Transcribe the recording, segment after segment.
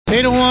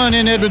8:01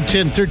 in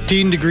Edmonton,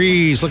 13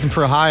 degrees, looking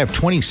for a high of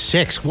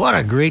 26. What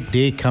a great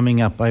day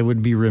coming up. I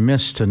would be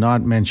remiss to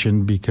not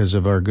mention, because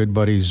of our good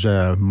buddies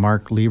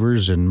Mark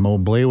Levers and Mo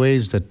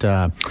Blaeways,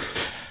 that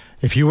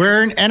if you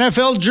wear an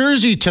NFL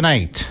jersey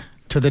tonight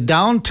to the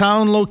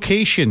downtown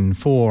location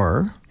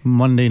for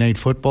Monday Night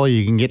Football,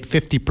 you can get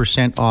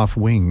 50% off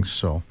wings.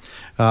 So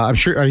I'm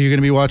sure, are you going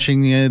to be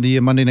watching the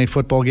Monday Night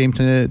Football game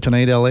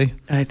tonight, LA?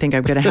 I think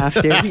I'm going to have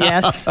to,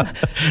 yes.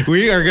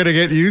 We are going to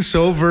get you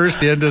so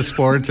versed into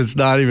sports, it's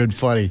not even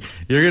funny.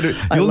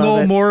 You'll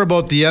know more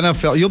about the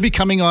NFL. You'll be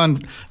coming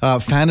on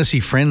Fantasy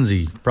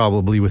Frenzy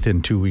probably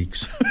within 2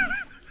 weeks.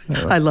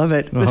 I love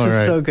it. This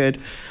is so good.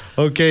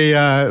 Okay,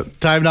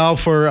 time now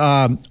for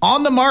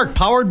On the Mark,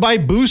 powered by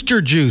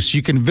Booster Juice.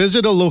 You can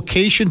visit a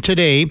location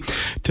today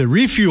to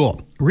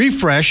refuel,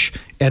 refresh,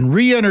 and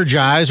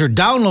re-energize, or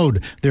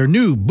download their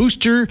new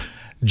Booster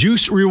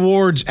Juice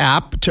Rewards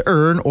app to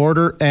earn,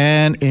 order,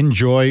 and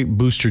enjoy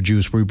Booster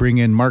Juice. We bring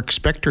in Mark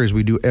Spector, as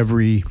we do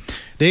every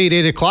day at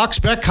 8 o'clock.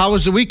 Spec, how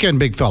was the weekend,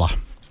 big fella?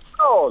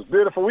 Oh, it was a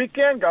beautiful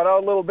weekend. Got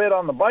out a little bit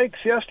on the bikes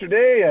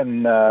yesterday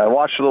and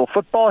watched a little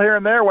football here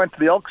and there. Went to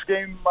the Elks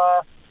game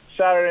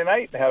Saturday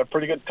night. Had a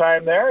pretty good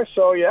time there.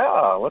 So,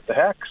 yeah, what the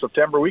heck?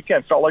 September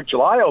weekend felt like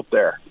July out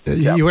there.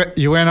 You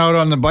went out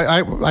on the bike.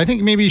 I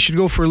think maybe you should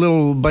go for a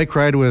little bike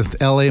ride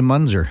with L.A.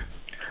 Munzer.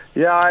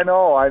 Yeah, I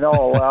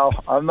know. Well,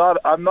 I'm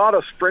not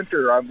a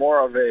sprinter. I'm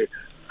more of a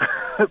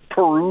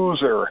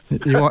peruser.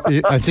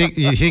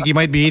 You think you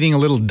might be eating a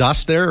little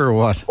dust there, or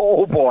what?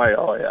 Oh boy!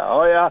 Oh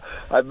yeah!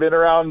 I've been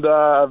around.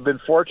 I've been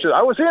fortunate.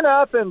 I was in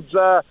Athens,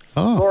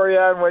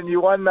 Lorianne, when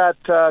you won that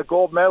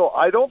gold medal.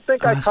 I don't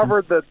think I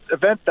covered the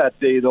event that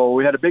day, though.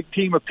 We had a big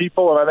team of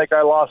people, and I think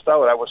I lost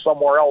out. I was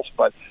somewhere else,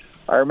 but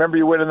I remember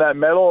you winning that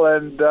medal,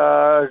 and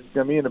a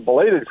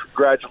belated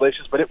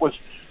congratulations. But it was.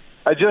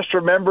 I just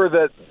remember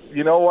that,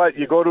 you know what,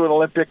 you go to an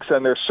Olympics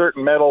and there's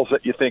certain medals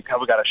that you think,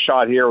 we got a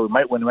shot here, we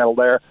might win a medal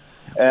there.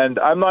 And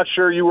I'm not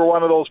sure you were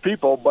one of those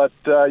people, but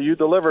you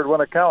delivered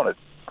when it counted.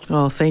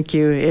 Oh, thank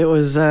you. It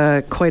was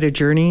quite a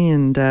journey,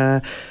 and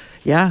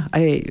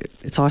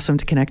it's awesome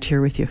to connect here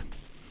with you.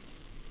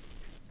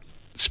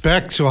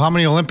 Spec, so how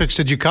many Olympics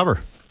did you cover?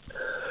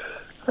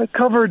 I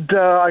covered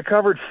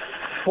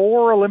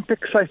 4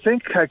 Olympics, I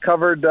think. I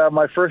covered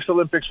my first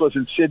Olympics was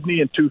in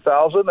Sydney in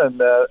 2000,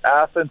 and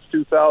Athens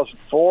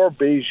 2004,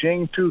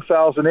 Beijing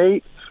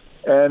 2008,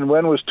 and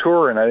when was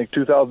Turin? I think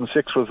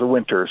 2006 was the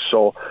Winters.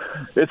 So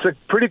it's a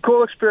pretty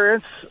cool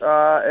experience.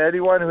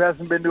 Anyone who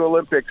hasn't been to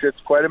Olympics,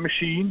 it's quite a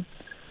machine.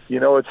 You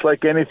know, it's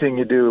like anything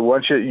you do.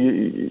 Once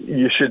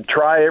you should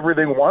try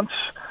everything once.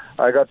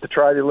 I got to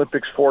try the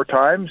Olympics 4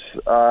 times.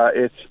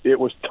 It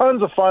was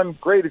tons of fun,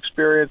 great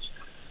experience.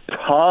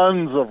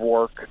 Tons of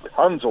work,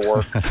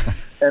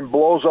 and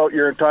blows out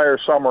your entire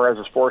summer as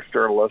a sports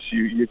journalist.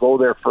 You go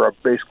there for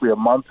basically a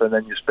month, and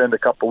then you spend a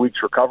couple of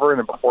weeks recovering,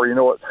 and before you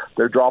know it,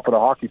 they're dropping a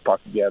hockey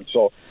puck again.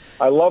 So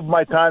I love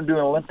my time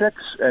doing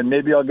Olympics, and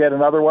maybe I'll get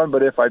another one,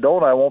 but if I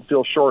don't, I won't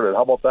feel shorted.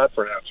 How about that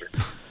for an answer?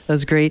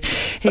 That's great.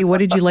 Hey, what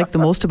did you like the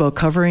most about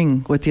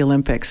covering with the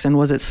Olympics, and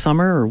was it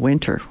summer or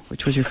winter?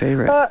 Which was your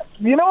favorite?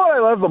 You know what I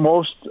love the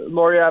most,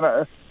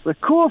 Lorianne? The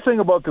cool thing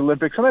about the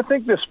Olympics, and I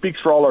think this speaks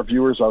for all our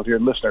viewers out here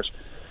and listeners,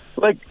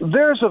 like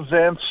there's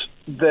events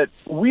that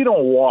we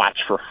don't watch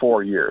for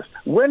 4 years.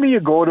 When do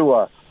you go to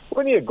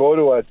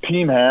a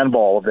team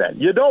handball event?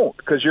 You don't,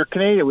 because you're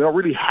Canadian. We don't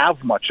really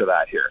have much of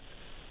that here.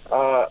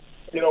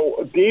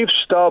 Dave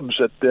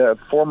Stubbs at the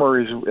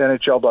former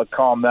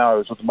NHL.com now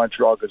is with the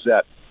Montreal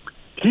Gazette.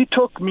 He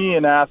took me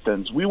in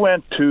Athens. We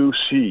went to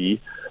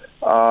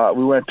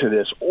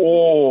this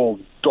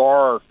old,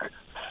 dark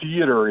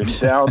theater in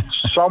down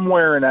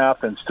somewhere in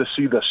Athens to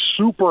see the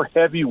super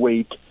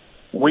heavyweight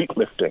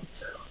weightlifting,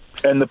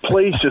 and the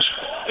place is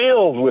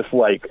filled with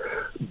like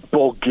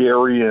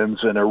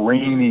Bulgarians and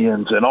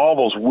Iranians and all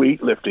those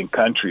weightlifting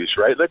countries,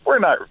 right? Like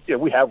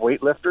we have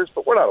weightlifters,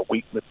 but we're not a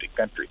weightlifting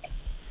country.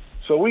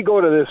 So we go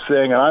to this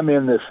thing, and I'm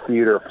in this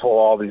theater full of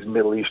all these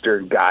Middle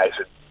Eastern guys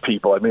and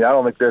people. I mean, I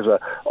don't think there's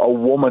a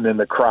woman in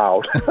the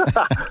crowd.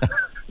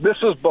 This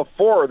is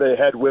before they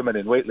had women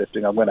in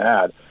weightlifting, I'm going to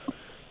add.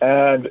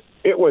 And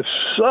it was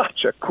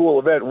such a cool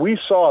event. We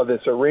saw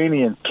this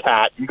Iranian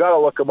cat. You got to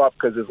look him up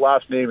because his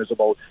last name is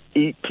about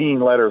 18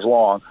 letters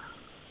long.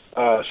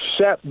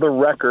 Set the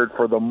record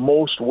for the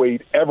most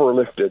weight ever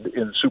lifted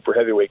in the super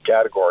heavyweight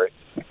category.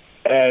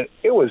 And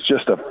it was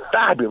just a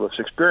fabulous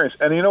experience.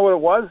 And you know what it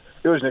was?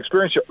 It was an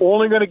experience you're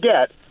only going to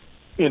get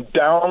in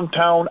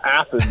downtown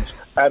Athens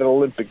at an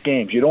Olympic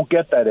Games. You don't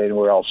get that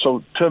anywhere else.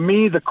 So to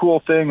me, the cool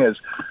thing is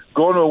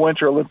going to a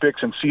Winter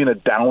Olympics and seeing a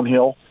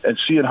downhill and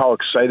seeing how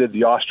excited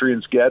the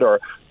Austrians get, or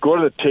go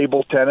to the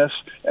table tennis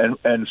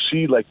and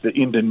see like the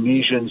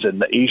Indonesians and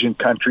the Asian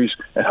countries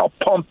and how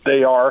pumped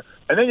they are.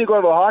 And then you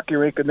go to the hockey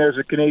rink and there's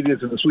the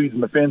Canadians and the Swedes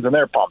and the Finns and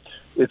they're pumped.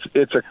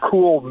 It's a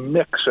cool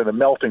mix and a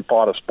melting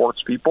pot of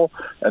sports people,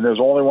 and there's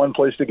only one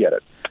place to get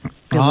it.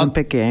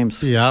 Olympic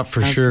Games. Yeah,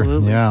 for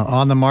Absolutely. sure. Yeah.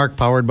 On the Mark,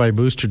 powered by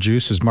Booster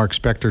Juice, as Mark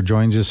Spector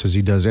joins us as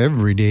he does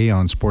every day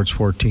on Sports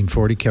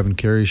 1440, Kevin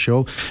Karius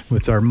Show,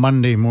 with our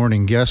Monday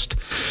morning guest,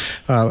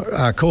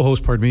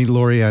 co-host,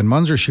 Lori Ann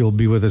Munzer. She'll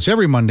be with us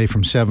every Monday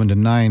from 7 to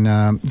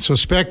 9. So,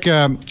 Spec,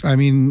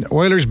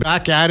 Oilers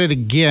back at it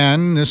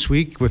again this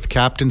week with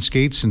captain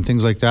skates and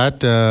things like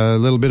that. A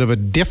little bit of a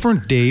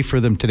different day for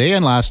them today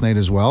and last night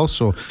as well.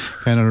 So,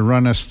 kind of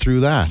run us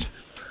through that.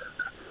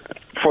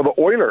 For the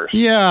Oilers?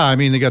 Yeah,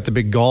 they got the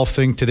big golf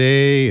thing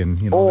today, and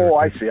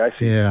I see.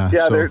 Yeah,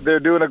 so. They're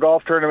doing a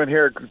golf tournament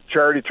here,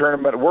 charity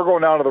tournament. We're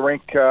going down to the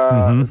rink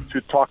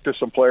to talk to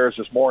some players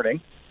this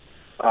morning.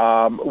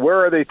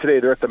 Where are they today?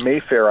 They're at the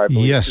Mayfair, I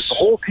believe. Yes. Is the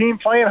whole team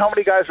playing? How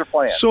many guys are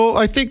playing? So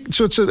I think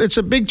it's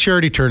a big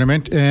charity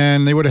tournament,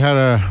 and they would have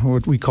had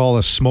what we call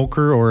a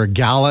smoker or a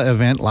gala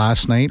event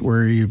last night,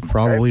 where you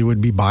probably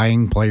would be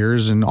buying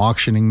players and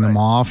auctioning them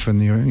off,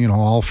 and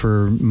all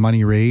for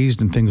money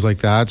raised and things like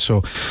that.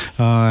 So,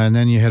 and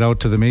then you head out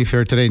to the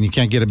Mayfair today, and you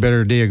can't get a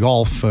better day of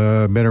golf,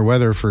 better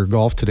weather for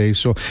golf today.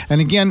 So, and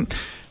again,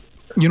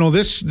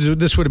 this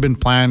would have been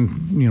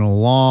planned,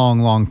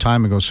 long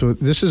time ago. So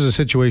this is a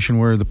situation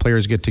where the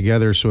players get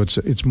together. So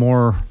it's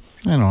more,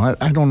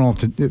 I don't know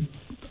if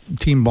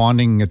team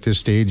bonding at this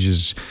stage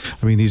is.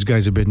 These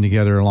guys have been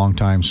together a long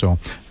time. So,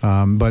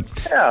 but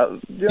yeah,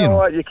 you know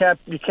what, you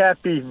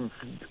can't be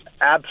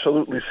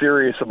absolutely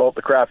serious about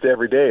the craft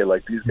every day.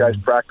 Like these guys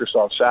practiced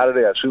on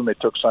Saturday. I assume they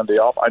took Sunday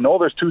off. I know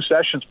there's 2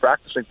 sessions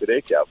practicing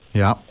today, Kev.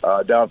 Yeah,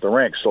 down at the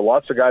rink. So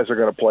lots of guys are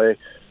going to play.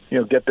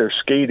 Get their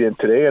skate in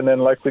today and then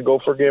likely go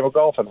for a game of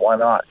golf, and why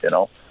not,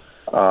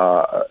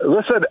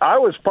 Listen, I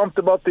was pumped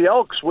about the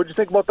Elks. What did you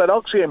think about that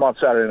Elks game on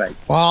Saturday night?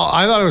 Well,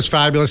 I thought it was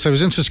fabulous. I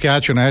was in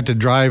Saskatchewan. I had to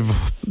drive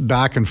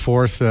back and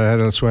forth.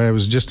 That's why I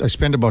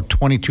spent about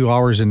 22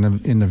 hours in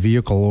the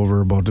vehicle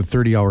over about a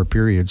 30-hour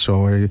period.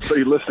 So you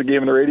listened to the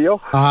game on the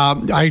radio?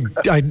 I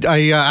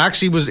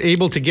actually was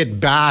able to get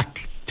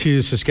back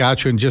to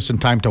Saskatchewan just in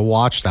time to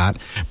watch that.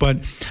 But,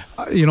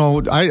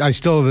 I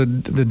still,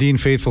 the Dean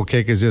Faithful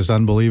kick is just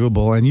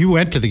unbelievable. And you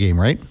went to the game,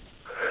 right?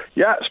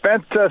 Yeah,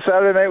 spent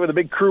Saturday night with a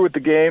big crew at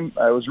the game.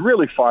 It was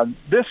really fun.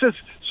 This is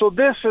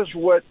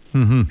what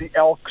the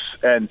Elks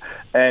and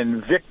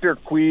Victor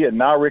Cui and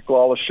now Rick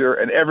Lawlessure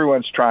and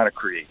everyone's trying to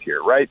create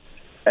here, right?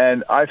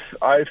 And I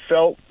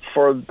felt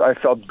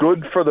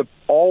good for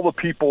all the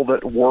people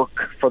that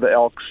work for the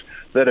Elks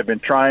that have been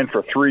trying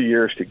for 3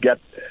 years to get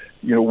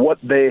what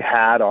they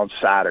had on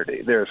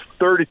Saturday. There's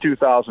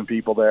 32,000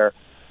 people there.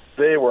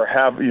 We were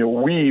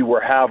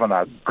having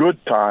a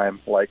good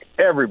time. Like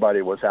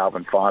everybody was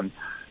having fun.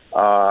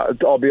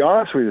 I'll be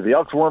honest with you, the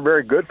Elks weren't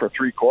very good for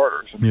 3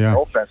 quarters. Yeah.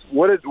 No offense.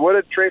 What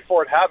did Trey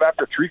Ford have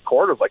after 3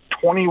 quarters? Like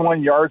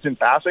 21 yards in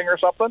passing or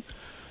something?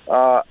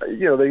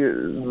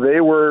 They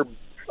were.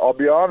 I'll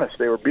be honest.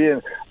 They were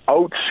being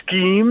out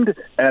schemed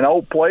and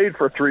outplayed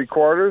for 3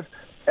 quarters.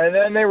 And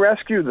then they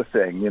rescue the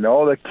thing.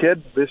 The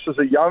kid, this is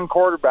a young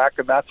quarterback,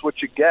 and that's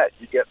what you get.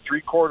 You get 3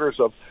 quarters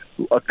of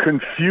a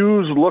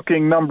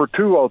confused-looking number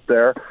 2 out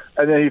there,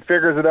 and then he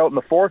figures it out in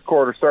the 4th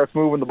quarter, starts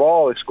moving the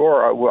ball. They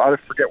score, I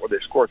forget what they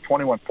scored,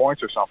 21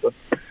 points or something.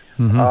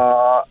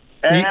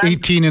 And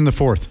 18 in the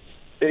 4th.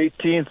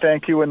 18,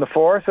 thank you, in the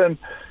 4th. And,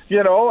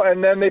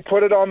 and then they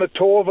put it on the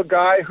toe of a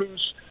guy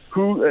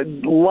who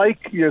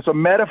is a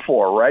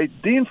metaphor, right?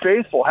 Dean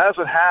Faithful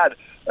hasn't had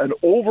an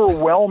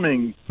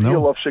overwhelming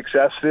deal of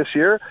success this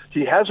year.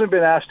 He hasn't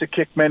been asked to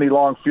kick many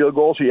long field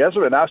goals. He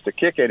hasn't been asked to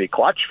kick any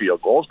clutch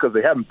field goals because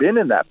they haven't been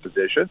in that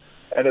position.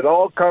 And it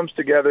all comes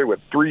together with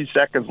 3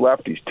 seconds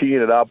left. He's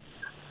teeing it up.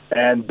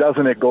 And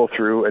doesn't it go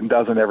through? And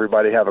doesn't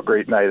everybody have a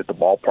great night at the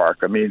ballpark?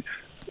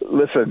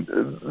 Listen,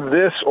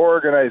 this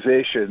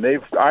organization,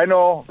 I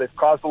know they've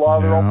caused a lot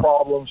of their own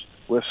problems.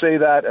 We'll say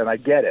that, and I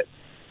get it.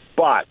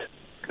 But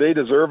they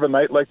deserve a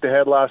night like they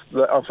had on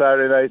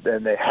Saturday night,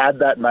 and they had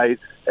that night.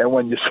 And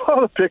when you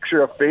saw the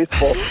picture of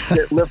Faithful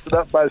get lifted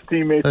up by his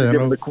teammates and give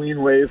him the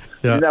Queen wave,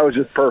 that was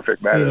just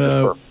perfect,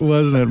 man.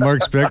 Wasn't it? Mark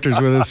Spector's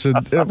with us.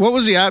 What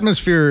was the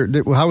atmosphere?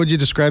 How would you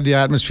describe the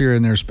atmosphere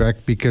in their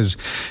Spec? Because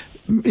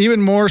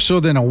even more so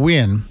than a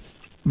win,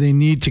 they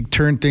need to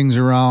turn things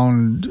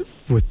around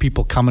with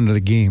people coming to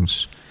the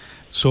games.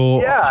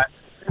 So,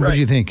 what do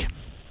you think?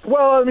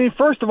 Well,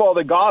 first of all,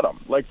 they got him.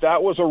 Like,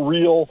 that was a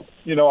real.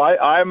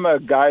 I'm a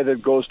guy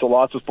that goes to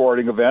lots of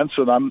sporting events,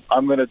 and I'm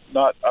going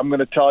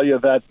to tell you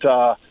that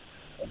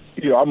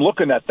I'm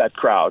looking at that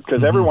crowd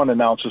because everyone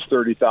announces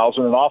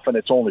 30,000, and often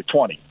it's only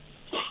 20.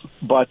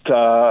 But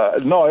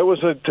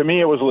no, to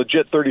me it was a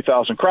legit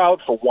 30,000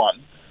 crowd for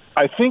one.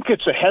 I think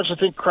it's a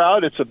hesitant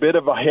crowd. It's a bit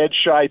of a head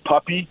shy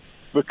puppy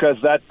because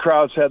that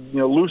crowd's had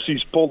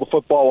Lucy's pulled the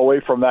football away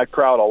from that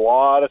crowd a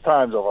lot of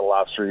times over the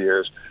last 3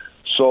 years.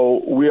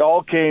 So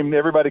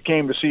everybody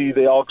came to see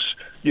the Elks,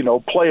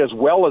 play as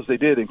well as they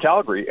did in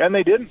Calgary, and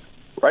they didn't.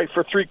 Right,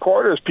 for 3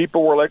 quarters,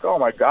 people were like, "Oh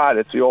my God,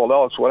 it's the old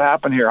Elks! What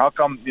happened here? How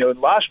come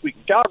last week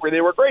in Calgary they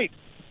were great,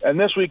 and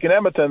this week in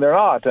Edmonton they're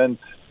not?" And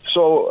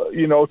so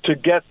to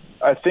get,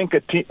 I think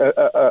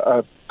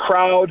a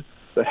crowd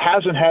that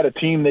hasn't had a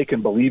team they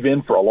can believe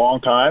in for a long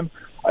time,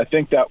 I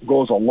think that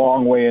goes a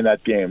long way in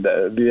that game.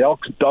 The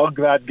Elks dug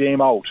that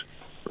game out,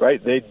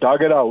 right? They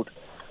dug it out,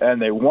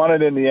 and they won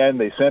it in the end.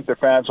 They sent their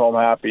fans home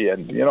happy.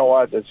 And you know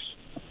what?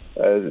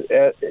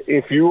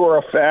 If you were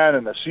a fan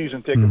and a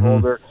season ticket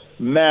holder,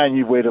 man,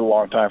 you've waited a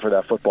long time for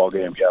that football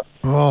game, Kev.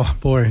 Oh,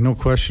 boy, no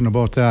question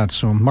about that.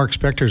 So Mark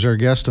Spector's our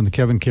guest on the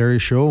Kevin Karius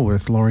Show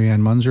with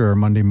Lori-Ann Munzer, our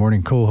Monday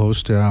morning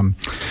co-host. I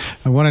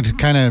wanted to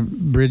kind of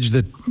bridge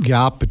the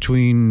gap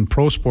between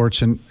pro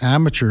sports and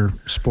amateur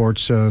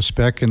sports,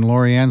 Spec, and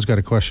Lori-Ann's got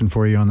a question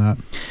for you on that.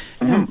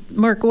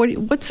 Mark,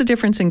 what's the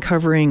difference in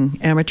covering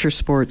amateur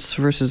sports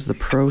versus the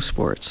pro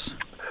sports?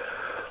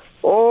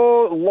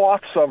 Oh,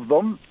 lots of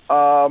them.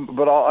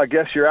 But I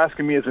guess you're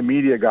asking me as a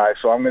media guy,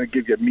 so I'm going to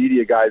give you a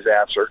media guy's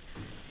answer.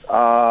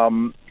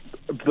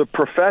 The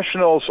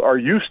professionals are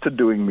used to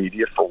doing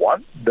media, for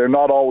one. They're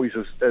not always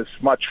as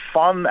much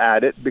fun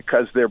at it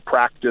because they're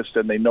practiced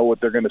and they know what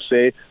they're going to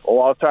say. A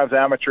lot of times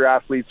amateur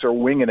athletes are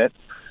winging it,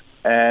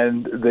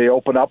 and they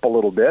open up a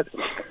little bit.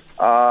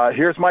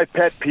 Here's my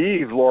pet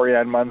peeve,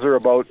 Lori-Ann Munzer,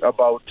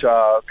 about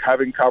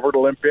having covered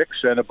Olympics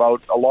and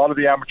about a lot of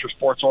the amateur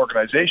sports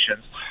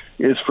organizations,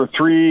 is for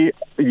 3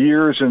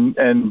 years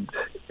and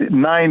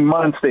 9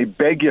 months they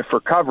beg you for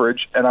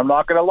coverage. And I'm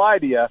not going to lie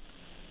to you,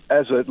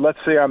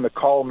 let's say I'm the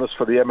columnist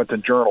for the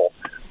Edmonton Journal.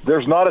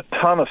 There's not a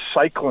ton of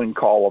cycling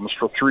columns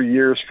for 3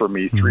 years for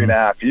me,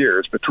 3.5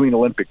 years between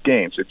Olympic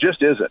Games. It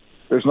just isn't.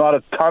 There's not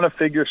a ton of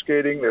figure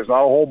skating. There's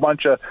not a whole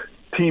bunch of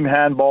team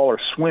handball or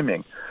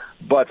swimming.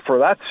 But for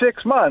that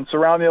 6 months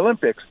around the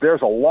Olympics,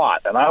 there's a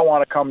lot. And I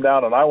want to come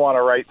down and I want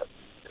to write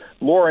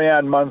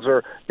Lori-Ann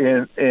Munzer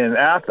in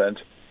Athens.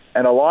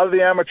 And a lot of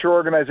the amateur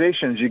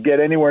organizations, you get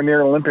anywhere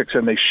near Olympics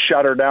and they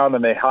shut her down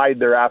and they hide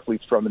their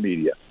athletes from the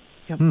media.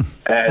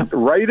 And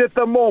right at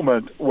the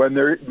moment when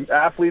their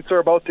athletes are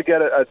about to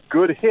get a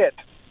good hit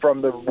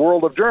from the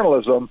world of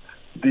journalism,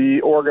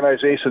 the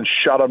organizations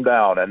shut them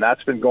down. And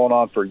that's been going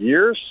on for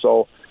years.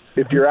 So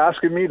if you're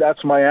asking me,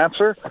 that's my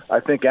answer. I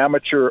think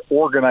amateur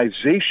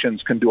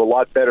organizations can do a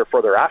lot better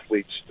for their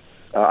athletes.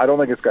 I don't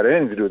think it's got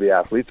anything to do with the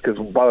athletes, because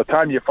by the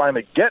time you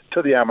finally get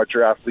to the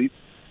amateur athletes,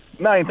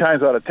 9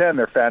 times out of 10,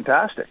 they're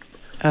fantastic.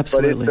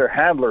 Absolutely. But it's their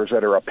handlers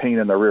that are a pain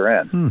in the rear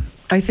end.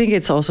 I think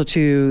it's also,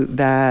 too,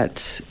 that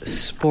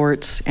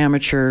sports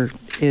amateur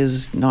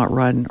is not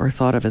run or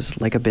thought of as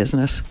like a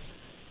business.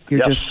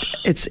 You're just,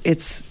 it's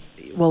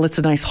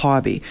a nice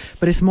hobby,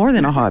 but it's more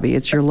than a hobby.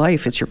 It's your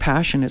life. It's your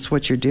passion. It's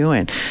what you're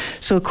doing.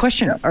 So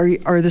question,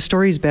 are the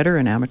stories better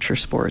in amateur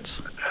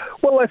sports?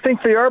 Well, I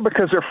think they are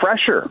because they're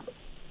fresher,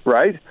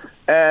 right?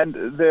 And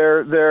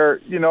they're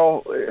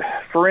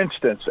for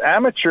instance,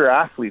 amateur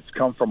athletes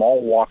come from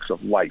all walks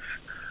of life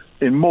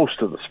in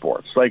most of the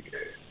sports. Like,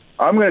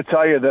 I'm going to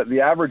tell you that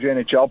the average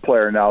NHL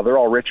player now, they're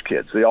all rich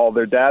kids.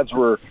 Their dads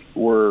were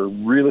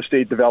real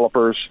estate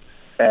developers,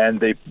 and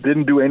they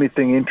didn't do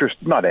anything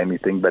not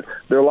anything, but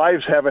their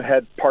lives haven't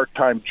had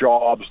part-time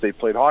jobs. They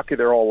played hockey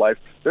their whole life.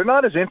 They're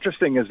not as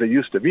interesting as they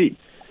used to be.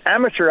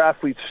 Amateur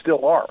athletes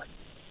still are.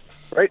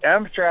 Right?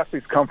 Amateur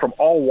athletes come from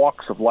all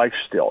walks of life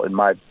still, in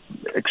my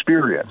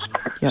experience.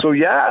 Yep. So,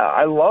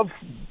 I love,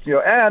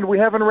 and we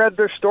haven't read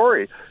their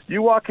story.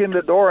 You walk in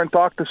the door and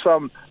talk to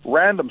some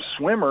random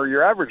swimmer,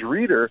 your average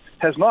reader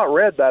has not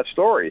read that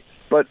story.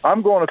 But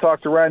I'm going to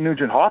talk to Ryan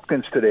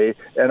Nugent-Hopkins today,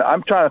 and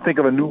I'm trying to think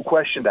of a new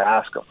question to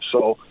ask him.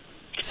 So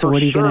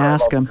what are you going to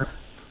ask him?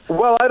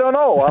 Well, I don't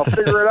know. I'll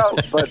figure it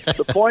out. But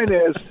the point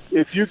is,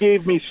 if you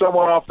gave me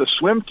someone off the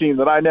swim team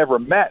that I never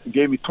met and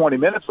gave me 20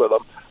 minutes with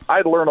them,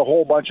 I'd learn a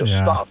whole bunch of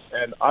stuff.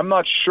 And I'm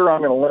not sure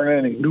I'm going to learn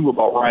anything new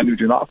about Ryan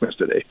Nugent-Hopkins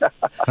today.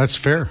 That's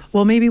fair.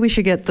 Well, maybe we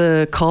should get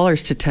the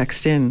callers to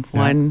text in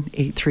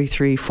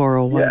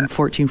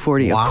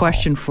 1-833-401-1440. A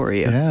question for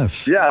you.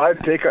 Yes. Yeah,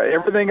 I'd take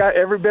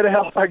every bit of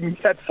help I can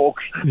get,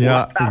 folks.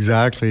 Yeah,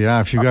 exactly.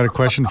 Yeah, if you've got a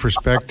question for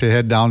Spec, to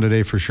head down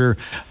today for sure.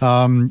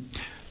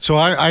 So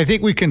I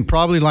think we can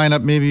probably line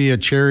up maybe a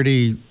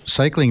charity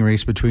cycling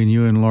race between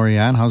you and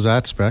Lori-Ann. How's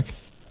that, Spec?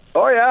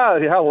 Oh,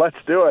 yeah, let's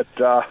do it.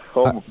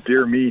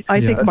 Dear me.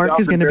 I think Mark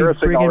is going to be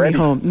bringing me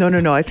home.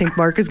 No. I think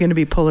Mark is going to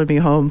be pulling me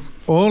home.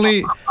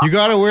 Only you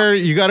got to wear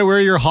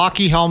your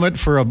hockey helmet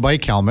for a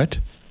bike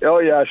helmet. Oh,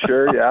 yeah,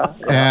 sure, yeah.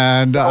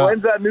 And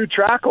when's that new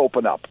track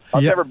open up?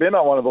 I've never been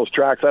on one of those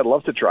tracks. I'd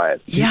love to try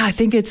it. Yeah, I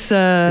think it's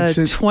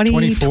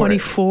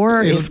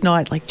 2024, if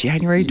not like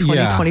January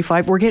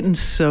 2025. We're getting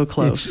so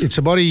close. It's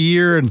about a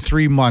year and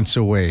 3 months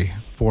away.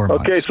 4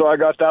 months. Okay, so I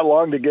got that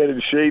long to get in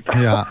shape.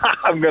 Yeah.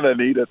 I'm going to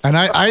need it. And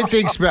I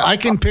think I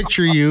can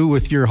picture you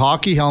with your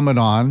hockey helmet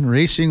on,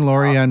 racing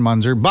Lori-Ann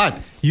Munzer, but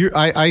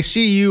I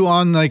see you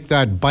on like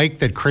that bike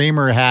that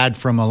Kramer had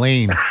from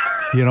Elaine,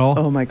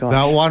 Oh my gosh.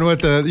 That one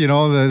with the,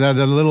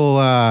 the little,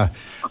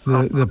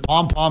 the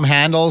pom-pom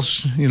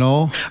handles,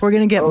 We're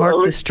going to get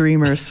Mark the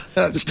streamers.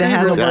 The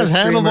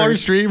handlebar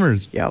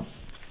streamers. Yep.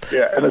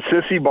 Yeah, and a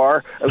sissy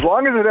bar. As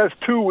long as it has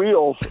 2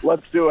 wheels,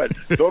 let's do it.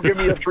 Don't give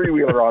me a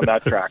 3-wheeler on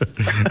that track.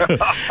 No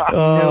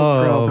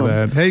problem.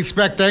 Man. Hey,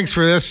 Spec, thanks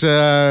for this.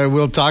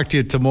 We'll talk to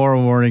you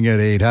tomorrow morning at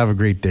 8. Have a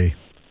great day.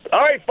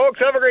 All right, folks.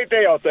 Have a great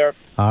day out there.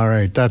 All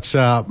right. That's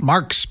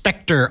Mark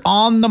Spector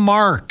on the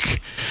mark.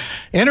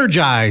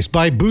 Energized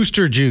by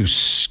Booster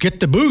Juice.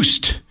 Get the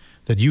boost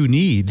that you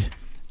need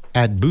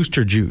at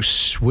Booster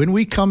Juice. When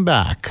we come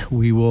back,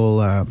 we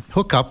will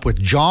hook up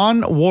with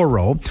John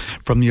Warrow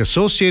from the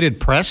Associated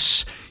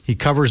Press. He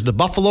covers the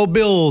Buffalo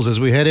Bills as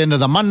we head into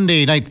the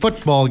Monday night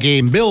football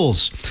game,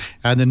 Bills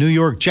and the New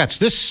York Jets.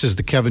 This is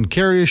the Kevin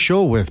Karius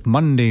Show with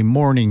Monday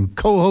morning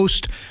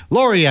co-host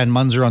Lori-Ann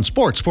Munzer on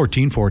Sports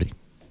 1440.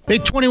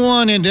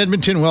 8:21 in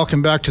Edmonton.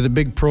 Welcome back to the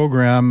big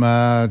program.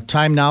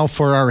 Time now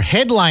for our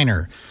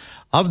headliner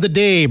of the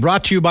day,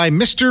 brought to you by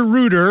Mr.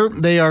 Rooter.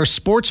 They are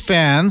sports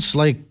fans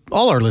like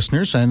all our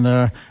listeners, and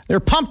they're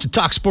pumped to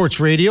talk sports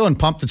radio and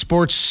pumped that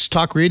Sports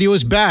Talk Radio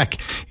is back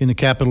in the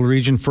Capital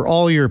Region. For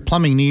all your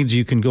plumbing needs,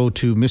 you can go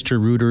to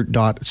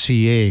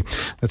mrrooter.ca.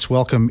 Let's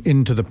welcome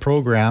into the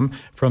program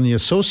from the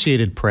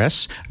Associated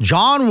Press,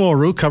 John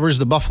Warrow covers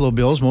the Buffalo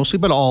Bills mostly,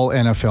 but all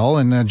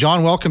NFL. And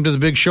John, welcome to the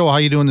big show. How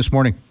you doing this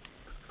morning?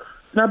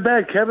 Not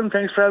bad, Kevin.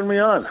 Thanks for having me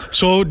on.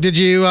 So did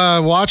you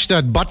watch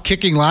that butt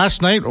kicking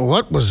last night?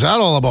 What was that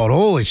all about?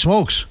 Holy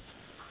smokes.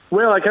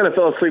 Well, I kind of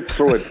fell asleep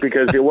through it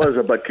because it was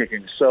a butt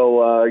kicking.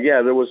 So,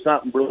 there was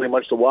not really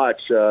much to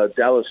watch.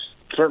 Dallas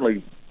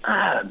certainly,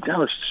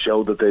 Dallas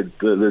showed that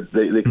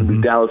they can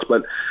beat Dallas,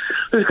 but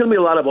there's going to be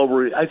a lot of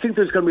I think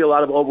there's going to be a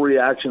lot of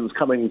overreactions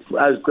coming,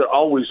 as there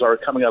always are,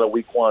 coming out of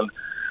week one.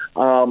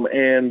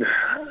 And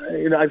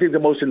I think the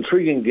most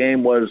intriguing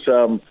game was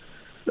the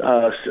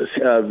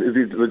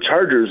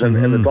Chargers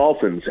and the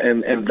Dolphins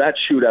and that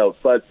shootout.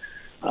 But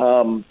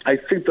I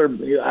think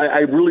I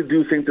really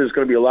do think there's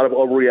going to be a lot of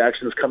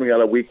overreactions coming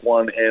out of week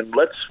one, and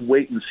let's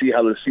wait and see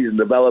how the season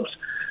develops.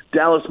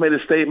 Dallas made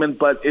a statement,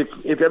 but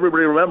if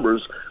everybody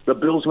remembers, the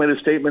Bills made a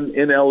statement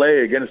in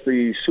L.A. against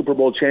the Super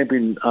Bowl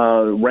champion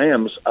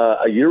Rams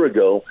a year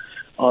ago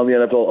on the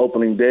NFL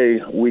opening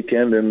day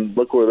weekend, and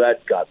look where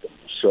that got them.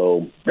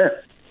 So,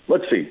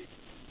 let's see.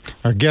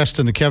 Our guest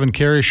in the Kevin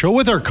Karius Show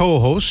with our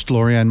co-host,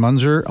 Lori-Ann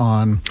Munzer,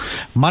 on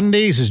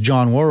Mondays is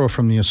John Warrow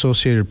from the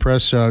Associated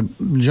Press. John,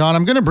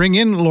 I'm going to bring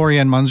in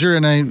Lori-Ann Munzer,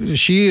 and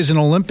she is an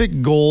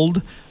Olympic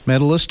gold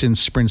medalist in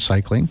sprint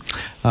cycling.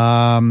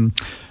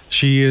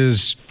 She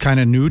is kind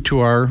of new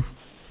to our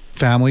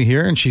family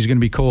here, and she's going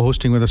to be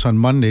co-hosting with us on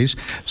Mondays.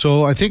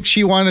 So I think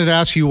she wanted to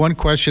ask you one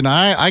question.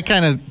 I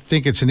kind of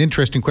think it's an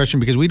interesting question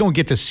because we don't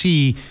get to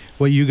see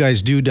what you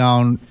guys do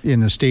down in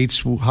the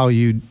States, how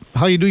you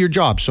do your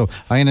job. So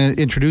I'm going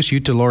to introduce you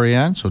to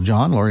Lori-Ann. So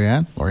John,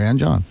 Lori-Ann,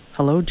 John.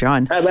 Hello,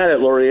 John. How about it,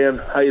 Lori-Ann?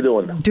 How you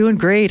doing? Doing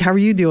great. How are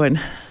you doing?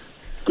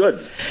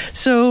 Good.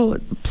 So,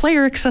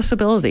 player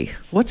accessibility.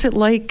 What's it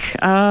like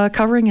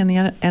covering in the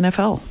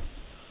NFL?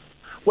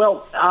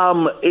 Well,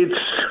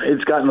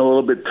 it's gotten a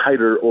little bit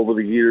tighter over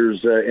the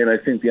years, and I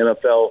think the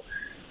NFL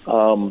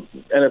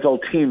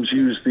teams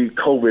use the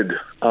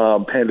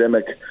COVID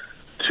pandemic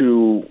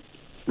to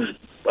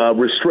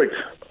restrict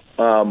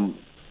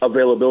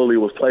availability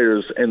with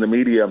players and the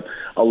media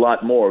a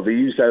lot more. They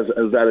use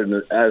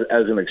that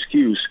as an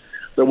excuse.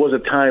 There was a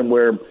time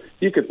where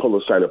you could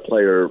pull aside a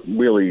player,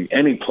 really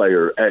any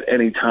player, at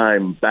any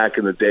time back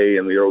in the day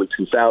in the early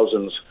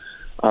 2000s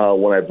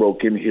when I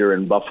broke in here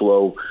in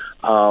Buffalo.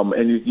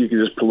 And you can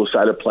just pull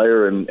aside a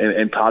player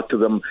and talk to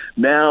them.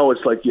 Now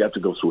it's like you have to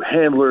go through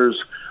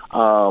handlers.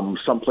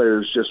 Some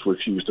players just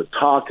refuse to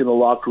talk in the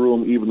locker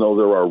room, even though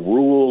there are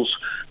rules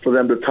for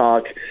them to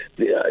talk.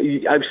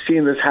 I've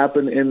seen this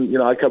happen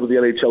I cover the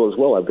NHL as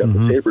well. I've got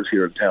the Sabres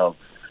here in town.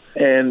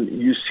 And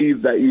you see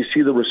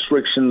the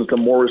restrictions, the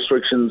more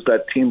restrictions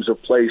that teams have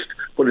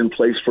put in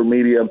place for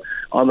media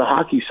on the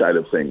hockey side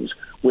of things,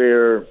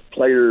 where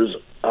players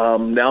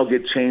now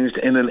get changed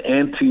in an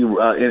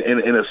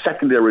in a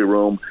secondary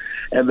room,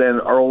 and then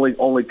are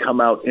only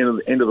come out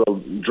into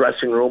the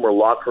dressing room or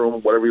locker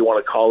room, whatever you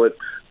want to call it,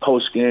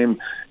 post game,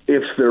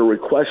 if they're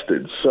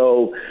requested.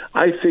 So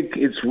I think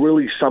it's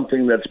really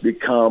something that's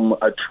become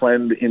a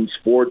trend in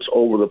sports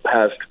over the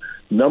past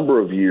number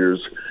of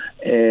years.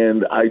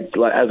 And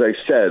as I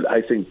said,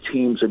 I think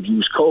teams have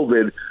used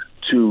COVID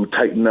to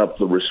tighten up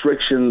the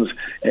restrictions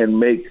and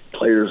make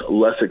players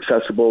less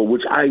accessible,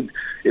 which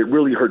it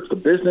really hurts the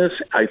business.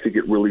 I think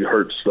it really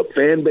hurts the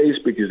fan base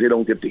because they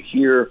don't get to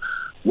hear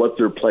what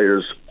their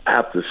players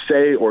have to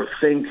say or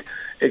think,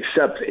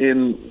 except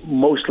in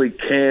mostly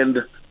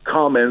canned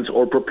comments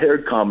or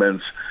prepared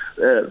comments.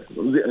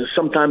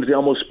 Sometimes they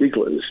almost speak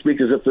as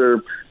if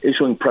they're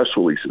issuing press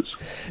releases.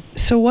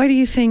 So why do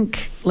you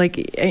think,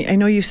 I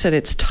know you said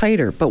it's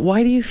tighter, but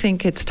why do you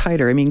think it's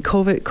tighter? I mean,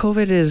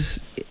 COVID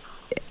is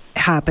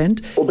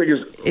happened. Well,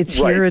 because it's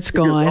here, it's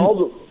gone.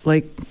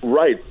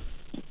 Right.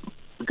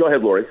 Go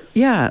ahead, Lori.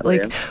 Yeah,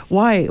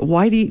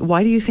 why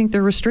do you think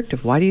they're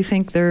restrictive? Why do you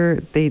think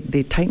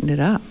they tighten it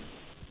up?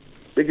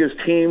 Because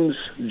teams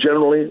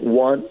generally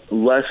want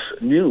less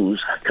news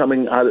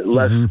coming out,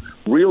 less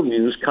real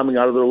news coming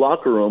out of their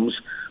locker rooms,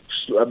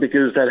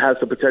 because that has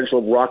the potential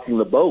of rocking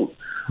the boat.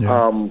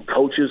 Yeah.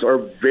 Coaches are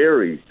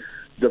very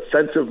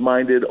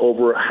defensive-minded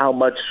over how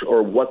much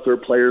or what their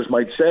players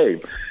might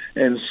say.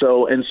 and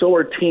so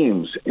are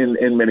teams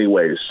in many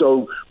ways.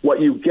 So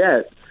what you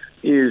get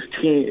is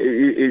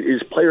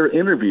player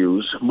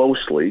interviews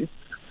mostly,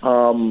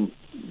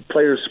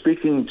 players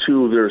speaking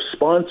to their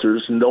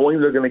sponsors, knowing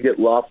they're going to get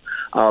lobbed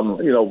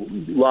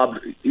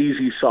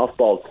easy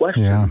softball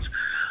questions,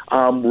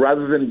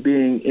 rather than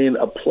being in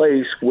a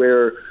place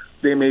where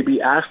they may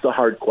be asked a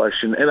hard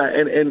question.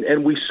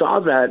 And we saw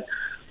that.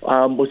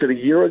 Was it a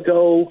year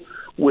ago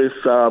with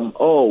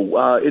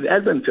in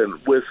Edmonton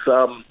with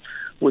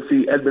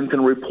the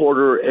Edmonton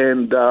Reporter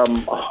and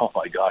oh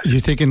my gosh, you're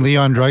thinking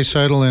Leon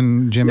Draisaitl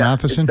and Jim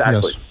Matheson?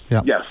 Exactly.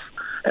 Yes. Yes.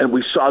 And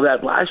we saw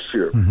that last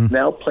year. Mm-hmm.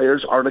 Now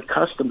players aren't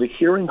accustomed to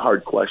hearing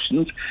hard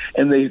questions,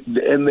 and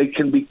they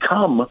can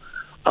become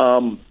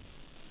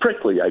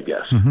prickly, I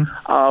guess.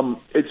 Mm-hmm.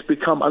 It's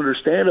become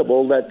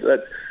understandable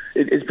that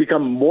it's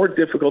become more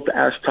difficult to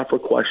ask tougher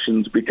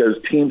questions because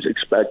teams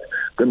expect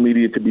the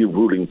media to be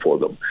rooting for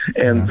them,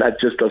 and that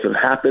just doesn't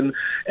happen.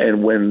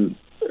 And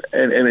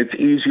it's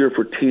easier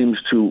for teams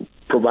to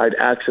provide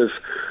access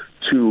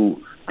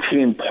to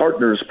team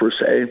partners per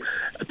se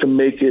to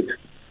make it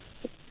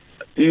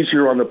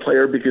easier on the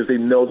player because they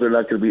know they're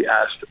not going to be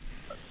asked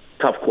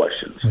tough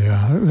questions.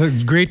 Yeah,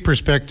 great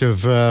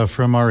perspective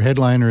from our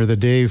headliner of the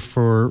day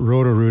for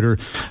Roto-Rooter,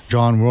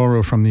 John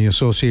Roro from the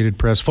Associated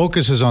Press.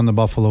 Focuses on the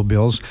Buffalo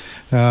Bills,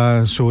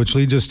 so which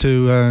leads us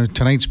to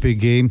tonight's big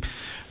game.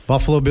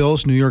 Buffalo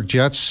Bills, New York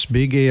Jets,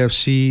 big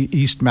AFC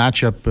East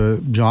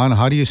matchup. John,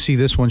 how do you see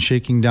this one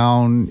shaking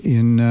down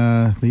in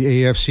the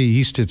AFC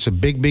East? It's a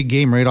big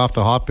game right off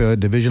the hop,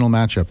 divisional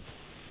matchup.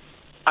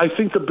 I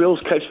think the Bills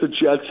catch the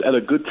Jets at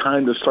a good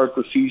time to start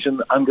the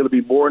season. I'm going to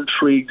be more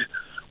intrigued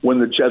when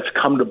the Jets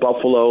come to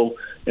Buffalo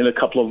in a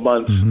couple of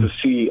months to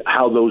see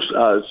how those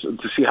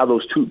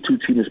two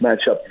teams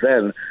match up.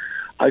 Then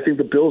I think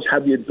the Bills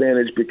have the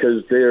advantage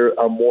because they're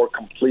a more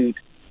complete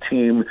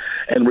team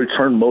and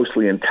return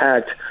mostly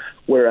intact,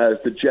 whereas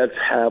the Jets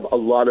have a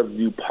lot of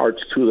new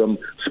parts to them,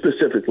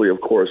 specifically,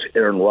 of course,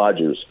 Aaron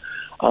Rodgers.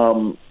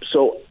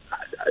 So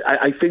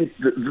I think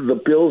the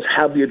Bills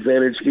have the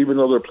advantage, even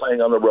though they're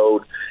playing on the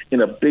road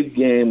in a big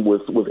game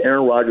with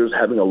Aaron Rodgers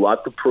having a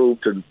lot to prove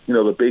to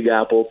the Big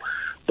Apple.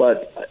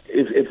 But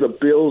if the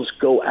Bills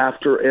go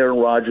after Aaron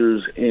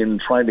Rodgers in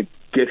trying to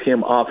get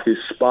him off his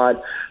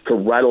spot, to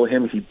rattle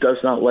him, he does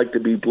not like to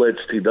be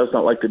blitzed. He does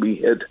not like to be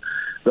hit.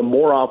 The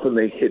more often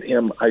they hit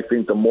him, I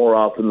think the more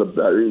often the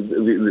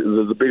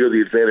bigger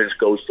the advantage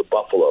goes to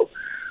Buffalo.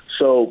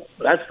 So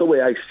that's the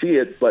way I see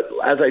it. But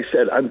as I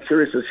said, I'm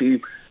curious to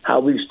see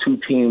how these two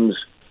teams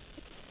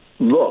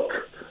look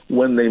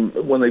when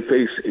they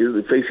face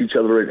each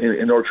other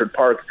in Orchard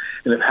Park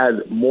and have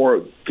had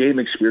more game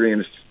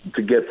experience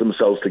to get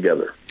themselves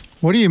together.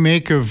 What do you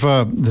make of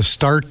the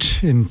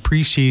start in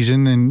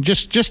preseason and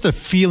just the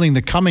feeling,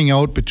 the coming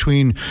out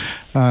between,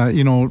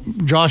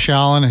 Josh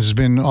Allen has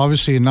been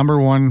obviously a number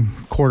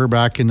one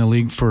quarterback in the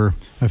league for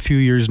a few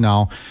years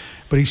now,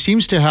 but he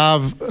seems to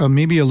have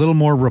maybe a little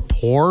more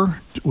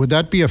rapport. Would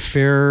that be a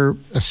fair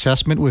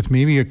assessment with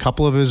maybe a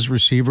couple of his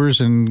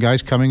receivers and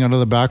guys coming out of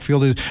the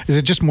backfield? Is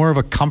it just more of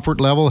a comfort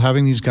level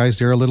having these guys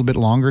there a little bit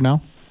longer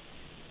now?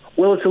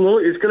 Well, it's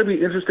going to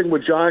be interesting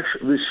with Josh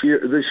this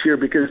year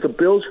because the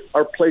Bills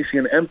are placing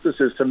an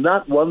emphasis to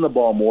not run the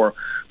ball more,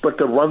 but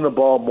to run the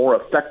ball more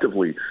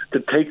effectively, to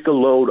take the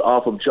load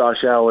off of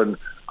Josh Allen,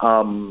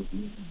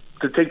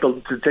 to take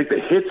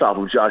the hits off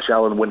of Josh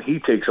Allen when he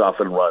takes off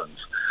and runs.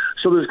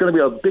 So there's going to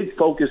be a big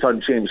focus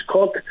on James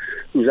Cook,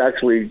 who's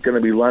actually going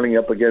to be lining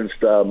up against,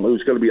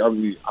 who's going to be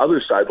on the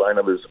other sideline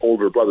of his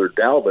older brother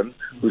Dalvin,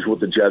 who's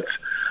with the Jets.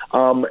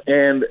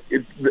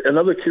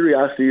 Another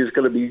curiosity is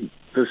going to be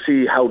to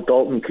see how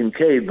Dalton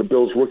Kincaid, the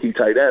Bills' rookie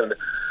tight end,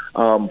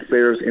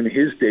 fares in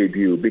his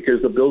debut,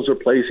 because the Bills are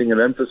placing an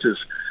emphasis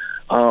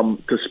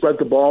to spread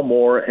the ball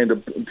more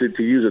and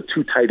to use a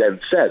two tight end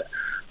set.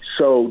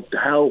 So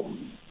how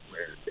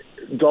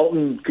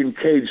Dalton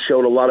Kincaid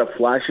showed a lot of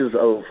flashes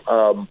of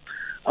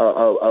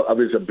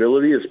his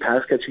ability, his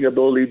pass catching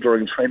ability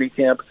during training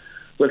camp.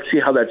 Let's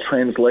see how that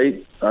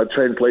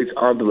translates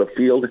onto the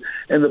field.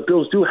 And the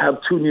Bills do have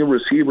two new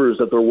receivers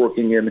that they're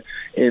working in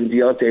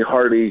Deontay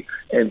Hardy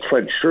and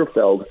Trent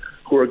Sherfield,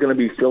 who are going to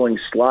be filling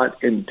slot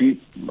and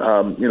deep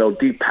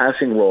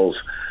passing roles.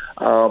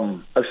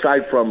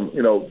 Aside from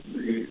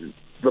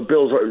the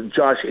Bills,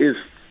 Josh is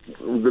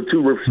the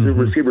two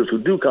receivers who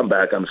do come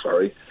back.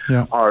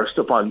 Are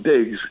Stephon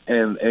Diggs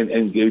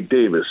and Gabe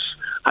Davis.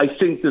 I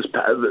think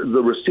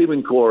the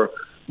receiving core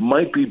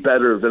might be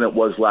better than it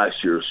was last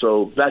year,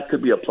 so that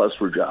could be a plus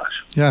for Josh.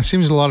 Yeah, it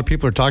seems a lot of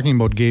people are talking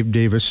about Gabe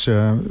Davis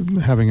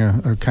having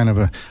a kind of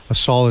a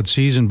solid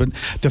season, but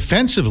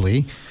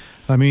defensively,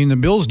 I mean, the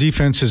Bills'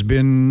 defense has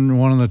been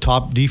one of the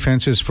top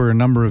defenses for a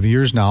number of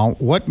years now.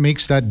 What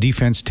makes that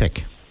defense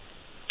tick?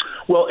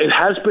 Well, it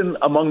has been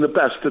among the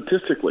best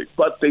statistically,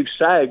 but they've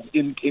sagged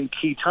in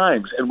key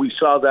times, and we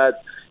saw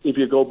that if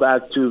you go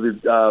back to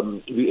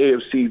the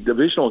AFC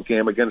divisional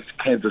game against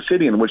Kansas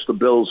City, in which the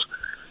Bills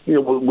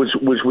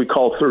which we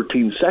call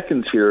 13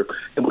 seconds here,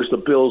 in which the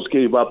Bills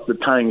gave up the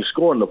tying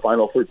score in the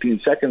final 13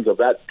 seconds of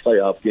that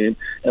playoff game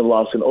and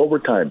lost in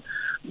overtime.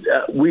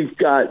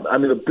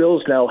 The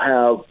Bills now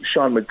have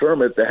Sean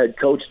McDermott, the head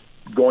coach,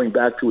 going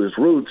back to his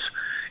roots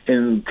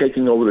and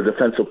taking over the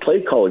defensive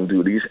play calling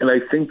duties. And I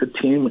think the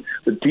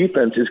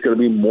defense is going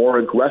to be more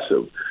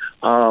aggressive.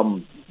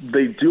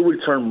 They do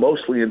return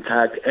mostly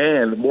intact,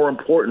 and more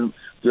important,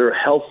 they're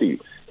healthy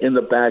in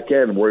the back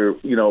end where,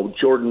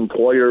 Jordan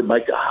Poyer,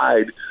 Micah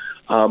Hyde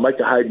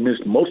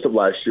missed most of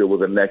last year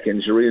with a neck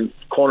injury, and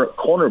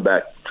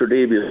cornerback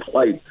Tre'Davious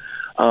White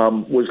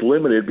was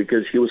limited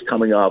because he was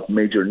coming off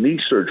major knee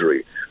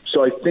surgery.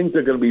 So I think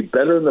they're going to be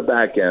better in the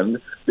back end.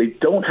 They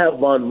don't have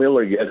Von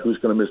Miller yet, who's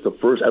going to miss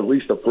at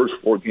least the first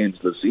 4 games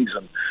of the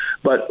season.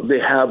 But they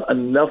have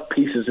enough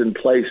pieces in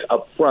place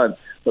up front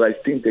that I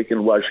think they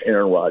can rush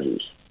Aaron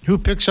Rodgers. Who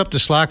picks up the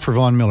slack for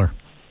Von Miller?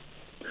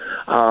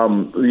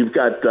 You've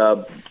got,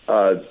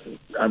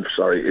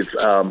 it's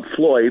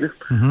Floyd,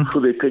 who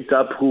they picked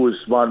up, who was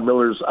Von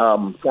Miller's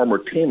former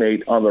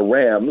teammate on the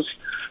Rams.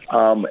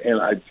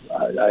 And I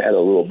had a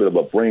little bit of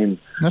a brain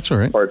That's all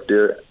right. part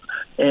there.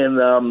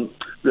 And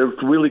they're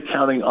really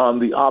counting on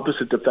the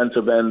opposite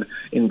defensive end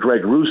in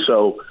Greg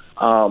Rousseau.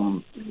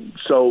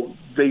 So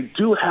they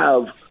do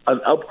have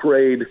an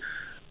upgrade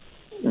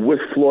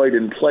with Floyd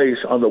in place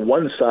on the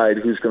one side,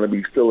 who's going to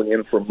be filling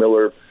in for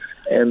Miller,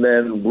 and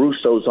then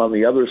Rousseau's on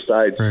the other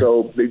side. Right.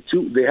 So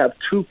they have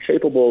 2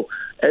 capable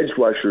edge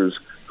rushers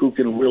who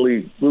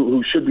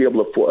should be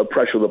able to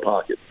pressure the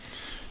pocket.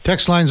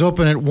 Text line's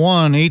open at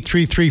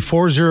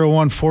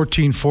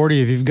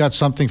 1-833-401-1440. If you've got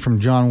something from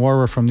John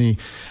Warra from the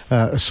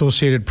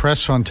Associated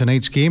Press on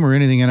tonight's game or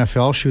anything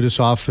NFL, shoot us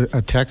off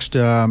a text.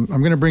 I'm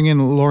going to bring in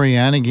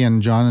Lorianne again,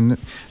 John.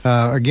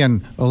 And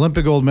again,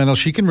 Olympic gold medal.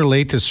 She can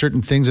relate to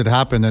certain things that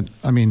happen that,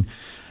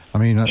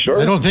 sure.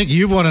 I don't think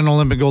you've won an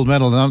Olympic gold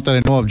medal, not that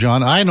I know of,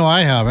 John. I know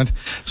I haven't.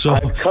 So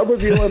I've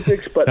covered the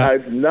Olympics, but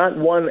I've not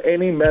won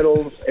any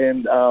medals,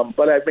 and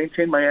but I've